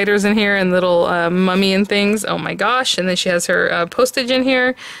spiders in here and little mummy and things. Oh my gosh. And then she has her postage in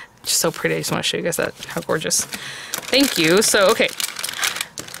here. Just so pretty. I just want to show you guys that. How gorgeous. Thank you. So, okay.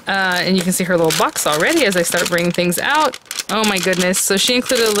 And you can see her little box already as I start bringing things out. Oh my goodness. So she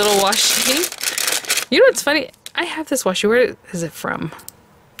included a little washi. You know what's funny? I have this washi. Where is it from?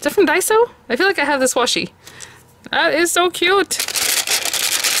 Is it from Daiso? I feel like I have this washi. That is so cute.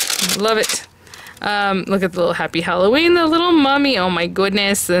 Love it. Look at the little Happy Halloween, the little mummy. Oh my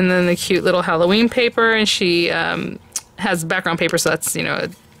goodness. And then the cute little Halloween paper. And she has background paper, so that's, you know,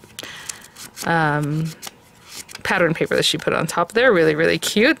 pattern paper that she put on top there. Really, really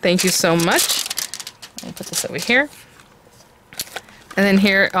cute. Thank you so much. I'll put this over here. And then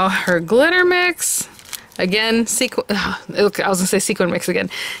here, oh, her glitter mix. Again, look, I was gonna say sequin mix again.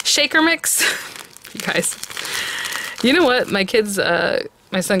 Shaker mix. You guys. You know what? My kids,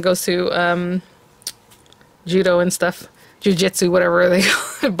 my son goes to judo and stuff. Jiu-jitsu, whatever they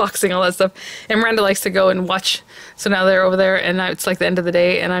call it, boxing, all that stuff. And Miranda likes to go and watch. So now they're over there, and it's like the end of the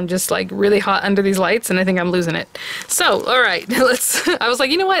day, and I'm just like really hot under these lights, and I think I'm losing it. So, all right, I was like,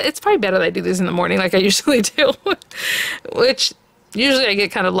 you know what? It's probably better that I do this in the morning like I usually do. Which, usually I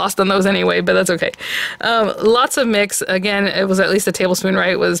get kind of lost on those anyway, but that's okay. Lots of mix. Again, it was at least a tablespoon,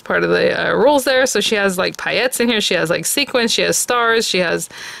 right? Was part of the rules there. So she has like paillettes in here. She has like sequins. She has stars. She has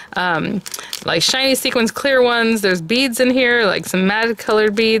like shiny sequins, clear ones. There's beads in here, like some matte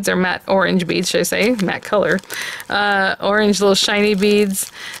colored beads, or matte orange beads, should I say? Matte color. Orange little shiny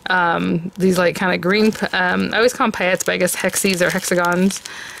beads. These like kind of green, I always call them paillettes, but I guess hexies or hexagons.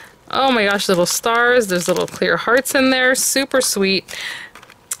 Oh my gosh, little stars. There's little clear hearts in there. Super sweet.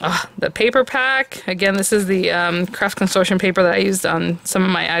 Oh, the paper pack. Again, this is the Craft Consortium paper that I used on some of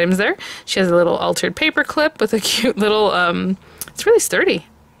my items there. She has a little altered paper clip with a cute little, it's really sturdy.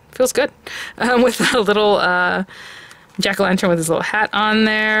 Feels good. With a little jack-o'-lantern with his little hat on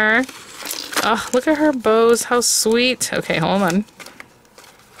there. Oh, look at her bows. How sweet. Okay, hold on.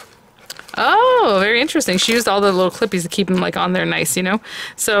 Oh, very interesting. She used all the little clippies to keep them like on there nice, you know?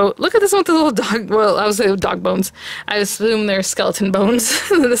 So look at this one with the little dog, well, I was saying dog bones. I assume they're skeleton bones.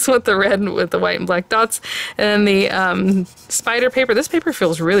 This one with the red with the white and black dots. And then the spider paper. This paper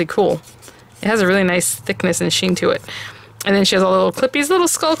feels really cool. It has a really nice thickness and sheen to it. And then she has all the little clippies, little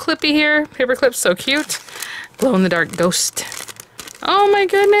skull clippy here. Paper clips, so cute. Glow-in-the-dark ghost. Oh my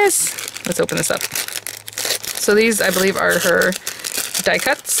goodness. Let's open this up. So these, I believe, are her die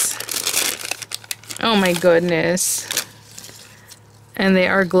cuts. Oh my goodness. And they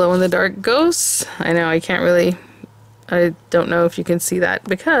are glow-in-the-dark ghosts. I know, I can't really, I don't know if you can see that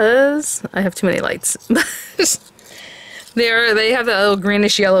because I have too many lights. They have that little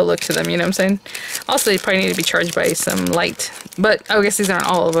greenish yellow look to them, you know what I'm saying? Also, they probably need to be charged by some light. But I guess these aren't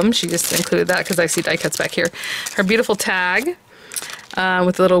all of them. She just included that because I see die cuts back here. Her beautiful tag.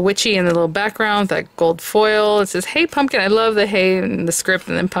 With the little witchy and the little background, that gold foil. It says, "Hey Pumpkin." I love the hey and the script,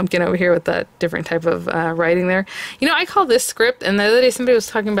 and then pumpkin over here with that different type of writing there. You know, I call this script, and the other day somebody was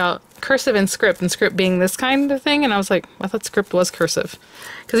talking about cursive and script being this kind of thing, and I was like, I thought script was cursive.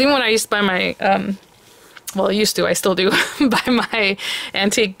 Because even when I used to buy my well, I used to, I still do, buy my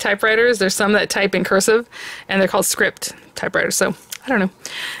antique typewriters. There's some that type in cursive, and they're called script typewriters, so I don't know.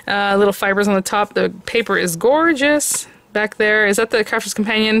 Little fibers on the top. The paper is gorgeous. Back there, is that the Crafter's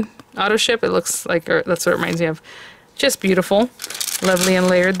Companion auto ship? It looks like, or that's what it reminds me of. Just beautiful. Lovely and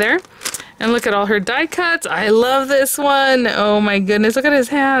layered there. And look at all her die cuts. I love this one. Oh my goodness, look at his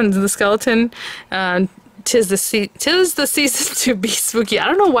hands, the skeleton. Tis the season to be spooky. I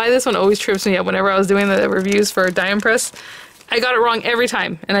don't know why this one always trips me up whenever I was doing the reviews for Diane Press. I got it wrong every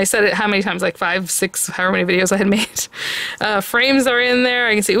time, and I said it how many times? Like 5, 6, however many videos I had made. Frames are in there.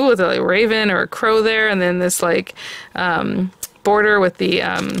 I can see, ooh, with a like, raven or a crow there, and then this like border with the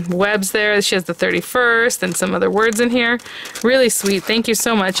webs there. She has the 31st and some other words in here. Really sweet. Thank you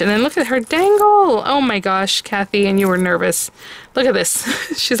so much. And then look at her dangle. Oh my gosh, Cathy, and you were nervous. Look at this.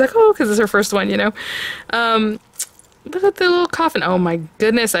 She's like, oh, because it's her first one, you know. Look at the little coffin. Oh my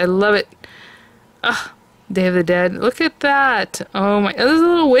goodness, I love it. Ah, Day of the Dead. Look at that. Oh my, there's a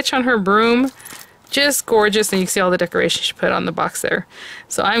little witch on her broom. Just gorgeous, and you can see all the decorations she put on the box there.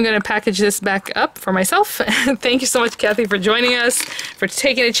 So I'm going to package this back up for myself. Thank you so much, Cathy, for joining us, for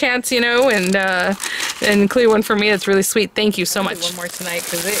taking a chance, you know, and include one for me. That's really sweet. Thank you so much. One more tonight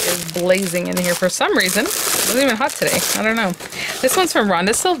because it is blazing in here for some reason. It wasn't even hot today. I don't know. This one's from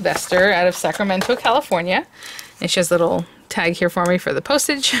Rhonda Sylvester out of Sacramento, California. And she has a little tag here for me for the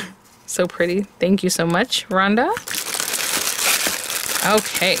postage. So pretty. Thank you so much, Rhonda.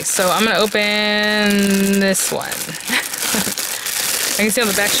 Okay, so I'm going to open this one. I can see on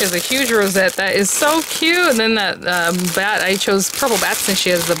the back she has a huge rosette. That is so cute. And then that bat, I chose purple bat since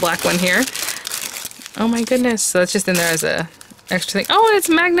she has the black one here. Oh my goodness. So it's just in there as a extra thing. Oh, and it's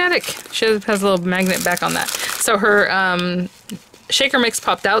magnetic. She has a little magnet back on that. So her shaker mix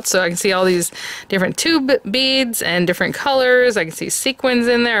popped out, so I can see all these different tube beads and different colors. I can see sequins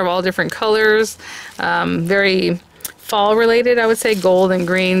in there of all different colors. Very fall related, I would say. Gold and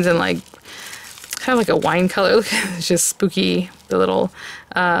greens and like kind of like a wine color. Look, it's just spooky. The little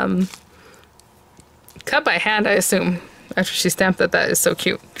cut by hand, I assume, after she stamped that. That is so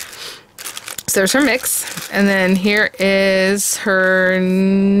cute. So there's her mix, and then here is her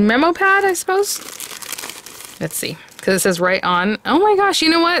memo pad, I suppose. Let's see, because it says right on. Oh my gosh, you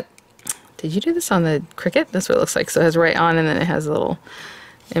know what? Did you do this on the Cricut? That's what it looks like. So it has right on, and then it has a little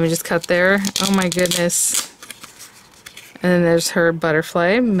images cut there. Oh my goodness. And then there's her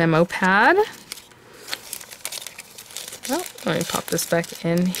butterfly memo pad. Oh, let me pop this back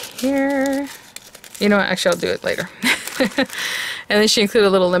in here. You know what? Actually, I'll do it later. And then she included a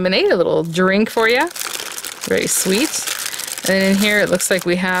little lemonade, a little drink for you. Very sweet. And then in here, it looks like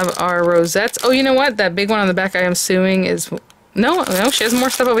we have our rosettes. Oh, you know what? That big one on the back, I am assuming is... No, she has more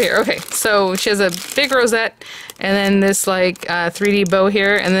stuff over here. Okay, so she has a big rosette, and then this like 3D bow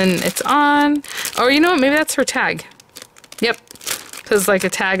here, and then it's on... Oh, you know what? Maybe that's her tag. Yep, because like a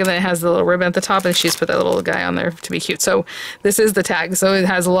tag, and then it has the little ribbon at the top, and she's put that little guy on there to be cute. So this is the tag, so it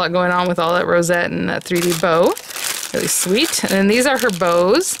has a lot going on with all that rosette and that 3D bow. Really sweet. And then these are her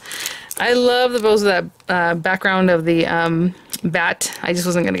bows. I love the bows with that background of the bat. I just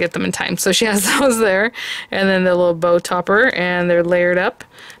wasn't going to get them in time, so she has those there. And then the little bow topper, and they're layered up.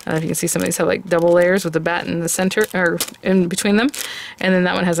 I don't know if you can see some of these have like double layers with the bat in the center, or in between them. And then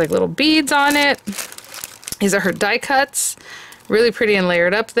that one has like little beads on it. These are her die cuts. Really pretty and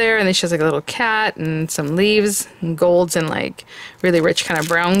layered up there. And then she has like a little cat and some leaves and golds and like really rich kind of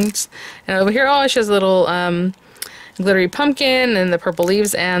browns. And over here, oh, she has a little glittery pumpkin and the purple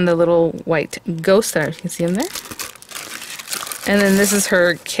leaves and the little white ghost there. You can see him there. And then this is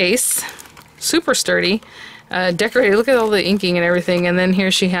her case. Super sturdy. Decorated. Look at all the inking and everything. And then here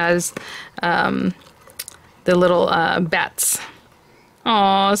she has the little bats.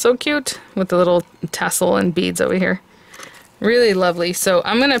 Aw, so cute, with the little tassel and beads over here. Really lovely. So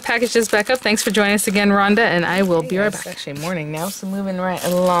I'm going to package this back up. Thanks for joining us again, Rhonda, and I will be right back. It's actually morning now, so moving right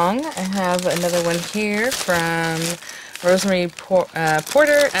along. I have another one here from Rosemarie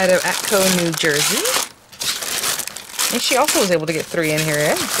Porter out of Atco, New Jersey. And she also was able to get 3 in here.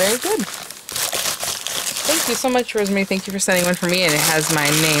 Yeah, very good. Thank you so much, Rosemarie. Thank you for sending one for me, and it has my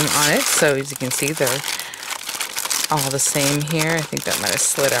name on it. So as you can see, they're all the same here. I think that might have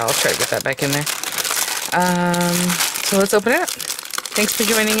slid out. I'll try to get that back in there. So let's open it up. Thanks for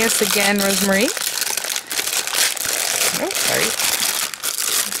joining us again, Rosemarie. Oh, sorry.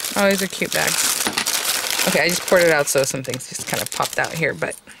 Oh, these are cute bags. Okay, I just poured it out, so some things just kind of popped out here,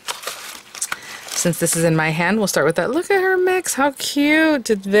 but Since this is in my hand, we'll start with that. Look at her mix. How cute.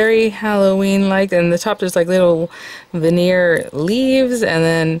 It's very Halloween-like. And the top, there's like little veneer leaves, and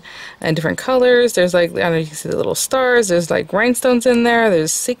then in different colors. There's like, I don't know, you can see the little stars. There's like rhinestones in there.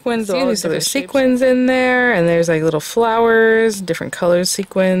 There's sequins. So there's sequins in there. And there's like little flowers, different colors,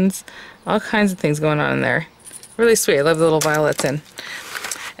 sequins. All kinds of things going on in there. Really sweet. I love the little violets in.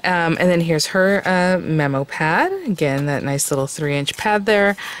 And then here's her memo pad. Again, that nice little 3-inch pad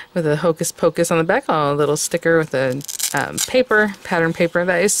there with a hocus pocus on the back. Oh, a little sticker with a paper, pattern paper.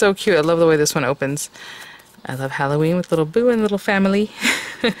 That is so cute. I love the way this one opens. I love Halloween with little Boo and little family.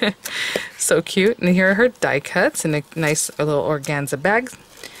 So cute. And here are her die cuts in a nice little organza bag.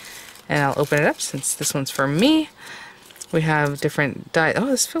 And I'll open it up since this one's for me. We have different die. Oh,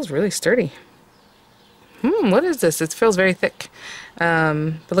 this feels really sturdy. What is this? It feels very thick.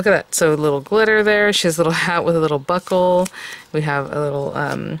 But look at that. So a little glitter there. She has a little hat with a little buckle. We have a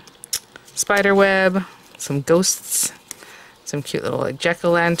little spider web, some ghosts, some cute little like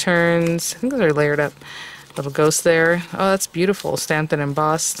jack-o'-lanterns. I think those are layered up. Little ghost there. Oh, that's beautiful. Stamped and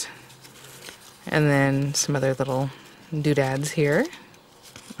embossed. And then some other little doodads here.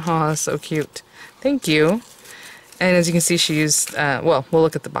 Oh, so cute. Thank you. And as you can see, she used, well, we'll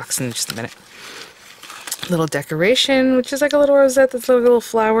look at the box in just a minute. Little decoration, which is like a little rosette that's like little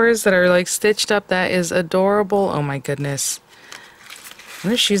flowers that are like stitched up. That is adorable. Oh my goodness. I'm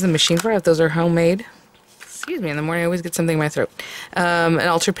going to use the machine for it. Those are homemade. Excuse me, in the morning I always get something in my throat. An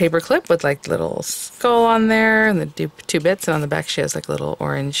altered paper clip with like little skull on there and the two bits, and on the back she has like a little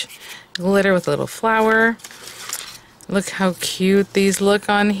orange glitter with a little flower. Look how cute these look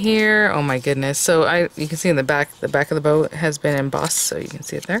on here. Oh my goodness. So you can see in the back of the bow has been embossed, so you can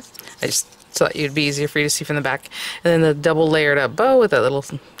see it there. I just so that it'd be easier for you to see from the back. And then the double layered up bow with that little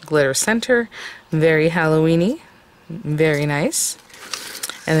glitter center. Very Halloween-y. Very nice.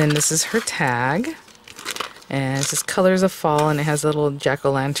 And then this is her tag. And it says Colors of Fall, and it has a little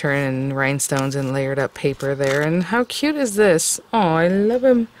jack-o'-lantern and rhinestones and layered up paper there. And how cute is this? Oh, I love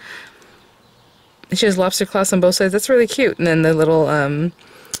him. She has lobster claws on both sides. That's really cute. And then the little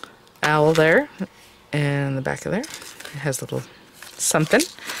owl there. And the back of there. It has a little something.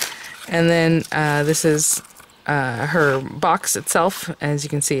 And then this is her box itself. As you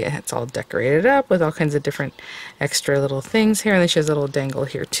can see, it's all decorated up with all kinds of different extra little things here. And then she has a little dangle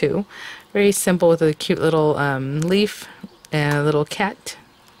here too. Very simple with a cute little leaf and a little cat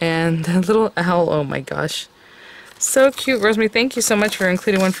and a little owl. Oh my gosh. So cute. Rosemarie, thank you so much for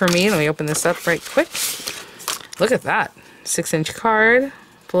including one for me. Let me open this up right quick. Look at that. 6-inch card.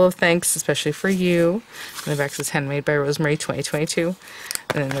 Full of thanks, especially for you. And the back says handmade by Rosemarie 2022.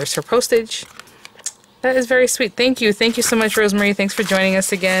 And then there's her postage. That is very sweet. Thank you. Thank you so much, Rosemarie. Thanks for joining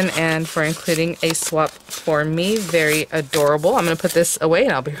us again and for including a swap for me. Very adorable. I'm going to put this away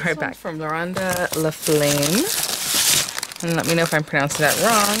and I'll be right back. From Rhonda Laflamme. And let me know if I'm pronouncing that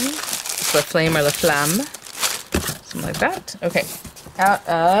wrong. It's Laflamme or Laflamme. Something like that. Okay. Out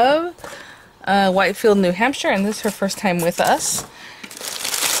of Whitefield, New Hampshire. And this is her first time with us.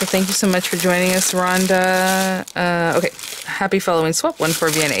 So thank you so much for joining us, Rhonda. Okay. Happy Fall-oween swap, one for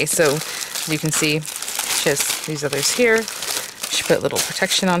Vianney. So you can see she has these others here. She put a little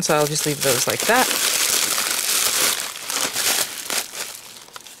protection on, so I'll just leave those like that.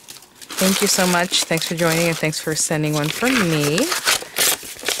 Thank you so much. Thanks for joining, and thanks for sending one for me.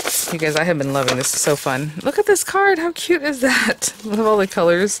 You guys, I have been loving this. It's so fun. Look at this card. How cute is that? I love all the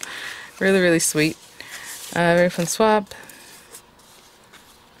colors. Really, really sweet. Very fun swap.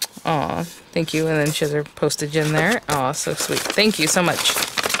 Aw, thank you. And then she has her postage in there. Aw, so sweet. Thank you so much.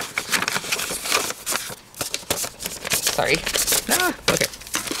 Sorry. Ah, okay.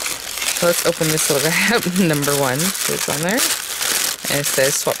 So let's open this little guy up. Number 1. So it's on there. And it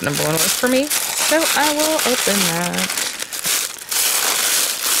says swap number 1 was for me. So I will open that.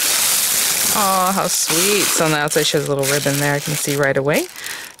 Aw, how sweet. So on the outside she has a little ribbon there. I can see right away.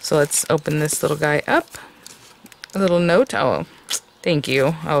 So let's open this little guy up. A little note. Oh, thank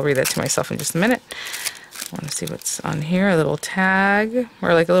you. I'll read that to myself in just a minute. I want to see what's on here. A little tag,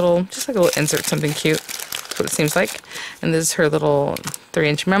 or like a little, just like a little insert, something cute. That's what it seems like. And this is her little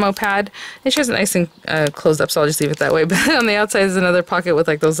 3-inch memo pad. And she has it nice and closed up, so I'll just leave it that way. But on the outside is another pocket with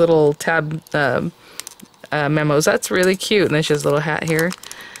like those little tab memos. That's really cute. And then she has a little hat here.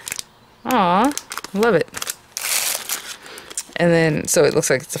 Aw, love it. And then, so it looks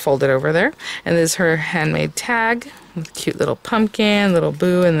like it's folded over there. And this is her handmade tag with a cute little pumpkin, little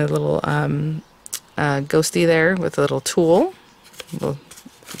Boo, and the little ghosty there with a little tool. A little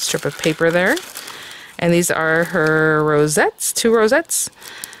strip of paper there. And these are her rosettes, 2 rosettes.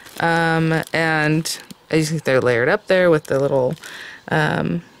 And as you can see, they're layered up there with the little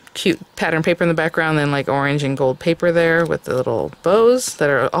cute pattern paper in the background, then like orange and gold paper there with the little bows that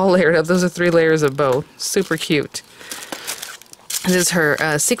are all layered up. Those are 3 layers of bow. Super cute. This is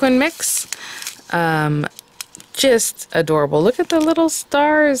her sequin mix. Just adorable. Look at the little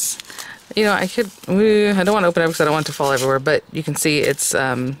stars. You know, I don't want to open it up because I don't want it to fall everywhere, but you can see it's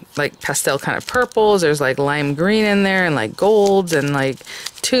like pastel kind of purples. There's like lime green in there and like golds and like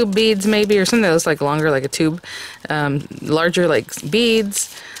tube beads maybe, or something that looks like longer, like a tube. Larger like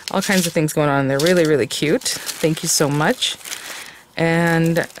beads. All kinds of things going on. They're really, really cute. Thank you so much.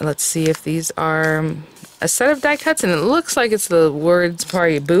 And let's see if these are a set of die cuts, and it looks like it's the words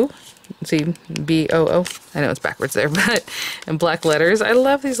probably boo. See, B-O-O. I know it's backwards there, but in black letters. I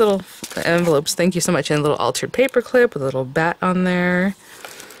love these little envelopes. Thank you so much. And a little altered paper clip with a little bat on there.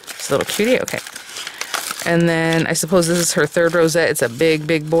 It's a little cutie. Okay. And then I suppose this is her 3rd rosette. It's a big,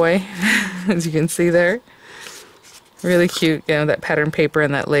 big boy, as you can see there. Really cute. You know, that pattern paper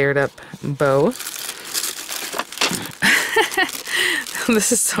and that layered up bow.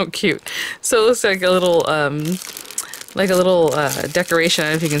 This is so cute. So it looks like a little decoration. I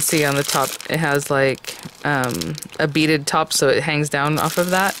don't know if you can see on the top. It has like a beaded top, so it hangs down off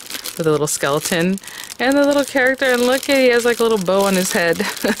of that with a little skeleton and the little character. And look, he has like a little bow on his head.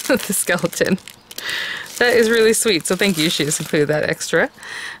 The skeleton. That is really sweet. So thank you. She just included that extra.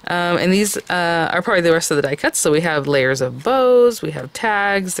 And these are probably the rest of the die cuts. So we have layers of bows. We have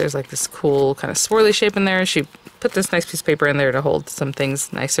tags. There's like this cool kind of swirly shape in there. She put this nice piece of paper in there to hold some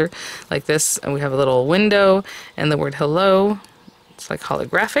things nicer like this. And we have a little window and the word hello. It's like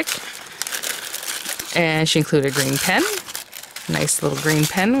holographic. And she included a green pen. Nice little green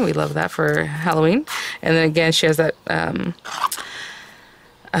pen. We love that for Halloween. And then again, she has that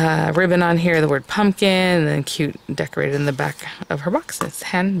ribbon on here, the word pumpkin, and then cute decorated in the back of her box. It's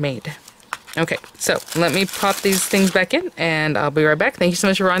handmade. Okay, so let me pop these things back in, and I'll be right back. Thank you so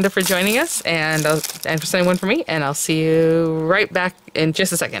much, Rhonda, for joining us, and for sending one for me, and I'll see you right back in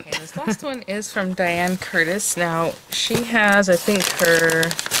just a second. Okay, this last one is from Diane Curtis. Now, she has, I think, her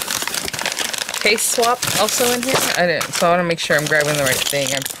case swap also in here. So I want to make sure I'm grabbing the right thing.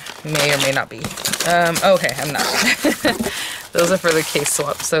 I may or may not be. Okay, I'm not. Those are for the case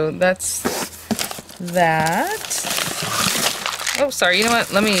swap. So that's that. Oh, sorry. You know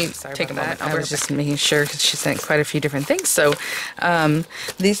what? Let me take a moment. I was just making sure because she sent quite a few different things. So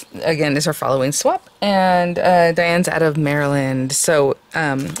these, again, is our Fall-oween swap. And Diane's out of Maryland. So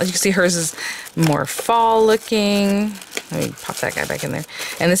as you can see, hers is more fall looking. Let me pop that guy back in there.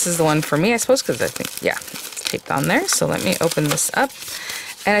 And this is the one for me, I suppose, because I think, yeah, it's taped on there. So let me open this up.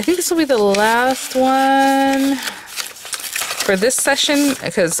 And I think this will be the last one for this session,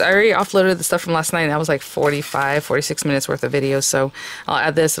 because I already offloaded the stuff from last night, and that was like 46 minutes worth of video, so I'll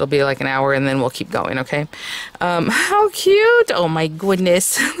add this. It'll be like an hour, and then we'll keep going, okay? How cute! Oh my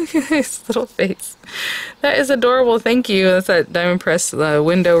goodness. Look at his little face. That is adorable. Thank you. That's that diamond press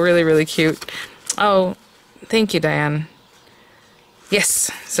window. Really, really cute. Oh, thank you, Diane.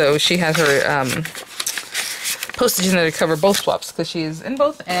 Yes, so she has her postage in there to cover both swaps, because she's in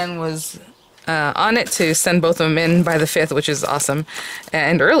both and was on it to send both of them in by the 5th, which is awesome.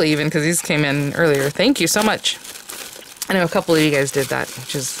 And early even, because these came in earlier. Thank you so much. I know a couple of you guys did that,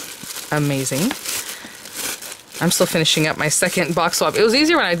 which is amazing. I'm still finishing up my second box swap. It was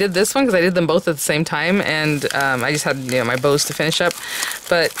easier when I did this one because I did them both at the same time, and I just had, you know, my bows to finish up.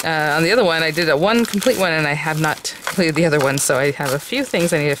 But on the other one, I did one complete one, and I have not completed the other one, so I have a few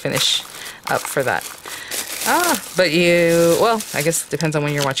things I need to finish up for that. But well, I guess it depends on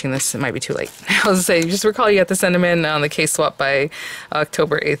when you're watching this. It might be too late. I was going to say, just recall you have to send them in on the case swap by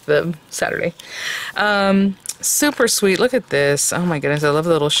October 8th, Saturday. Super sweet. Look at this. Oh my goodness. I love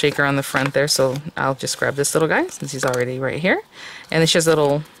the little shaker on the front there. So I'll just grab this little guy since he's already right here. And it's just a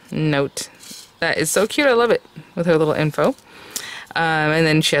little note. That is so cute. I love it with her little info. And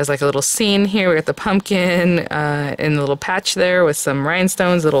then she has like a little scene here. We got the pumpkin in the little patch there with some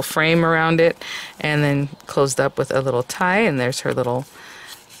rhinestones, little frame around it, and then closed up with a little tie. And there's her little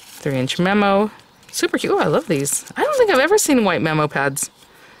 3-inch memo. Super cute. Oh, I love these. I don't think I've ever seen white memo pads.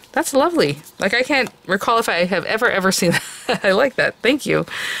 That's lovely. Like, I can't recall if I have ever seen that. I like that. Thank you.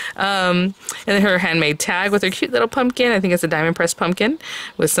 And then her handmade tag with her cute little pumpkin. I think it's a diamond pressed pumpkin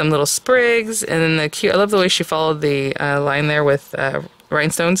with some little sprigs. And then the cute, I love the way she followed the line there with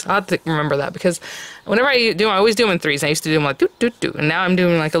rhinestones. I'll have to remember that because whenever I do, I always do them in 3s. I used to do them like doot, doot, doot. And now I'm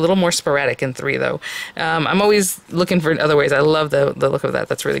doing like a little more sporadic in 3 though. I'm always looking for other ways. I love the look of that.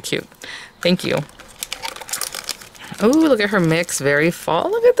 That's really cute. Thank you. Oh, look at her mix. Very fall.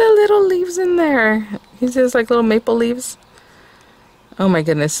 Look at the little leaves in there. These just like little maple leaves. Oh my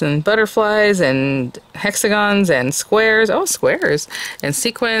goodness, and butterflies and hexagons and squares. Oh, squares and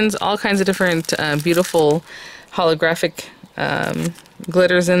sequins, all kinds of different beautiful holographic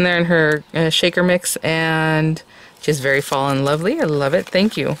glitters in there in her shaker mix, and just very fall and lovely. I love it.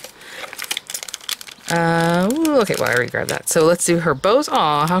 Thank you. Ooh, okay, well, I already grabbed that. So let's do her bows.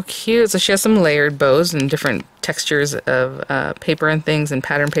 Aw, how cute. So she has some layered bows and different textures of paper and things and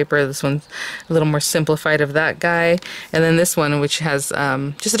pattern paper. This one's a little more simplified of that guy. And then this one, which has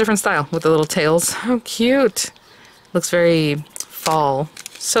just a different style with the little tails. How cute. Looks very fall.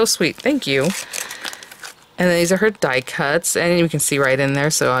 So sweet. Thank you. And then these are her die cuts, and you can see right in there,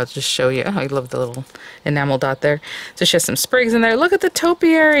 so I'll just show you. Oh, I love the little enamel dot there. So she has some sprigs in there. Look at the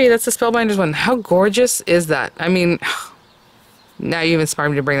topiary. That's the Spellbinders one. How gorgeous is that? I mean, now you've inspired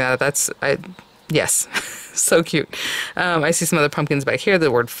me to bring that up. Yes, so cute. I see some other pumpkins back here.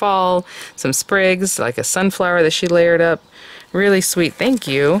 The word fall, some sprigs, like a sunflower that she layered up. Really sweet. Thank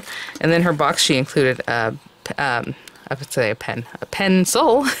you. And then her box, she included I would say a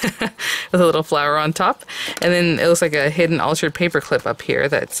pencil with a little flower on top, and then it looks like a hidden altered paper clip up here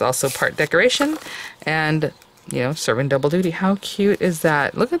that's also part decoration, and you know, serving double duty. How cute is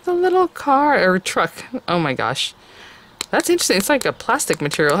that? Look at the little car or truck. Oh my gosh, that's interesting. It's like a plastic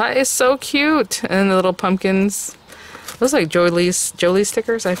material. That is so cute. And the little pumpkins. Those like Jolie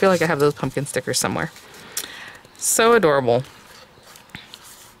stickers. I feel like I have those pumpkin stickers somewhere. So adorable.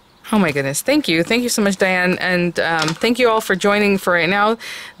 Oh my goodness, thank you. Thank you so much, Diane, and thank you all for joining for right now.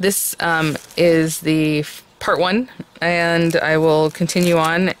 This is the part 1, and I will continue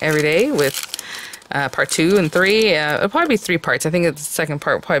on every day with part 2 and 3. It'll probably be 3 parts. I think the second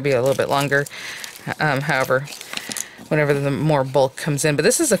part will probably be a little bit longer, however, whenever the more bulk comes in. But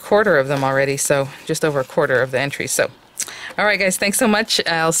this is a quarter of them already, so just over a quarter of the entries. So, all right, guys, thanks so much.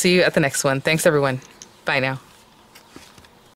 I'll see you at the next one. Thanks, everyone. Bye now.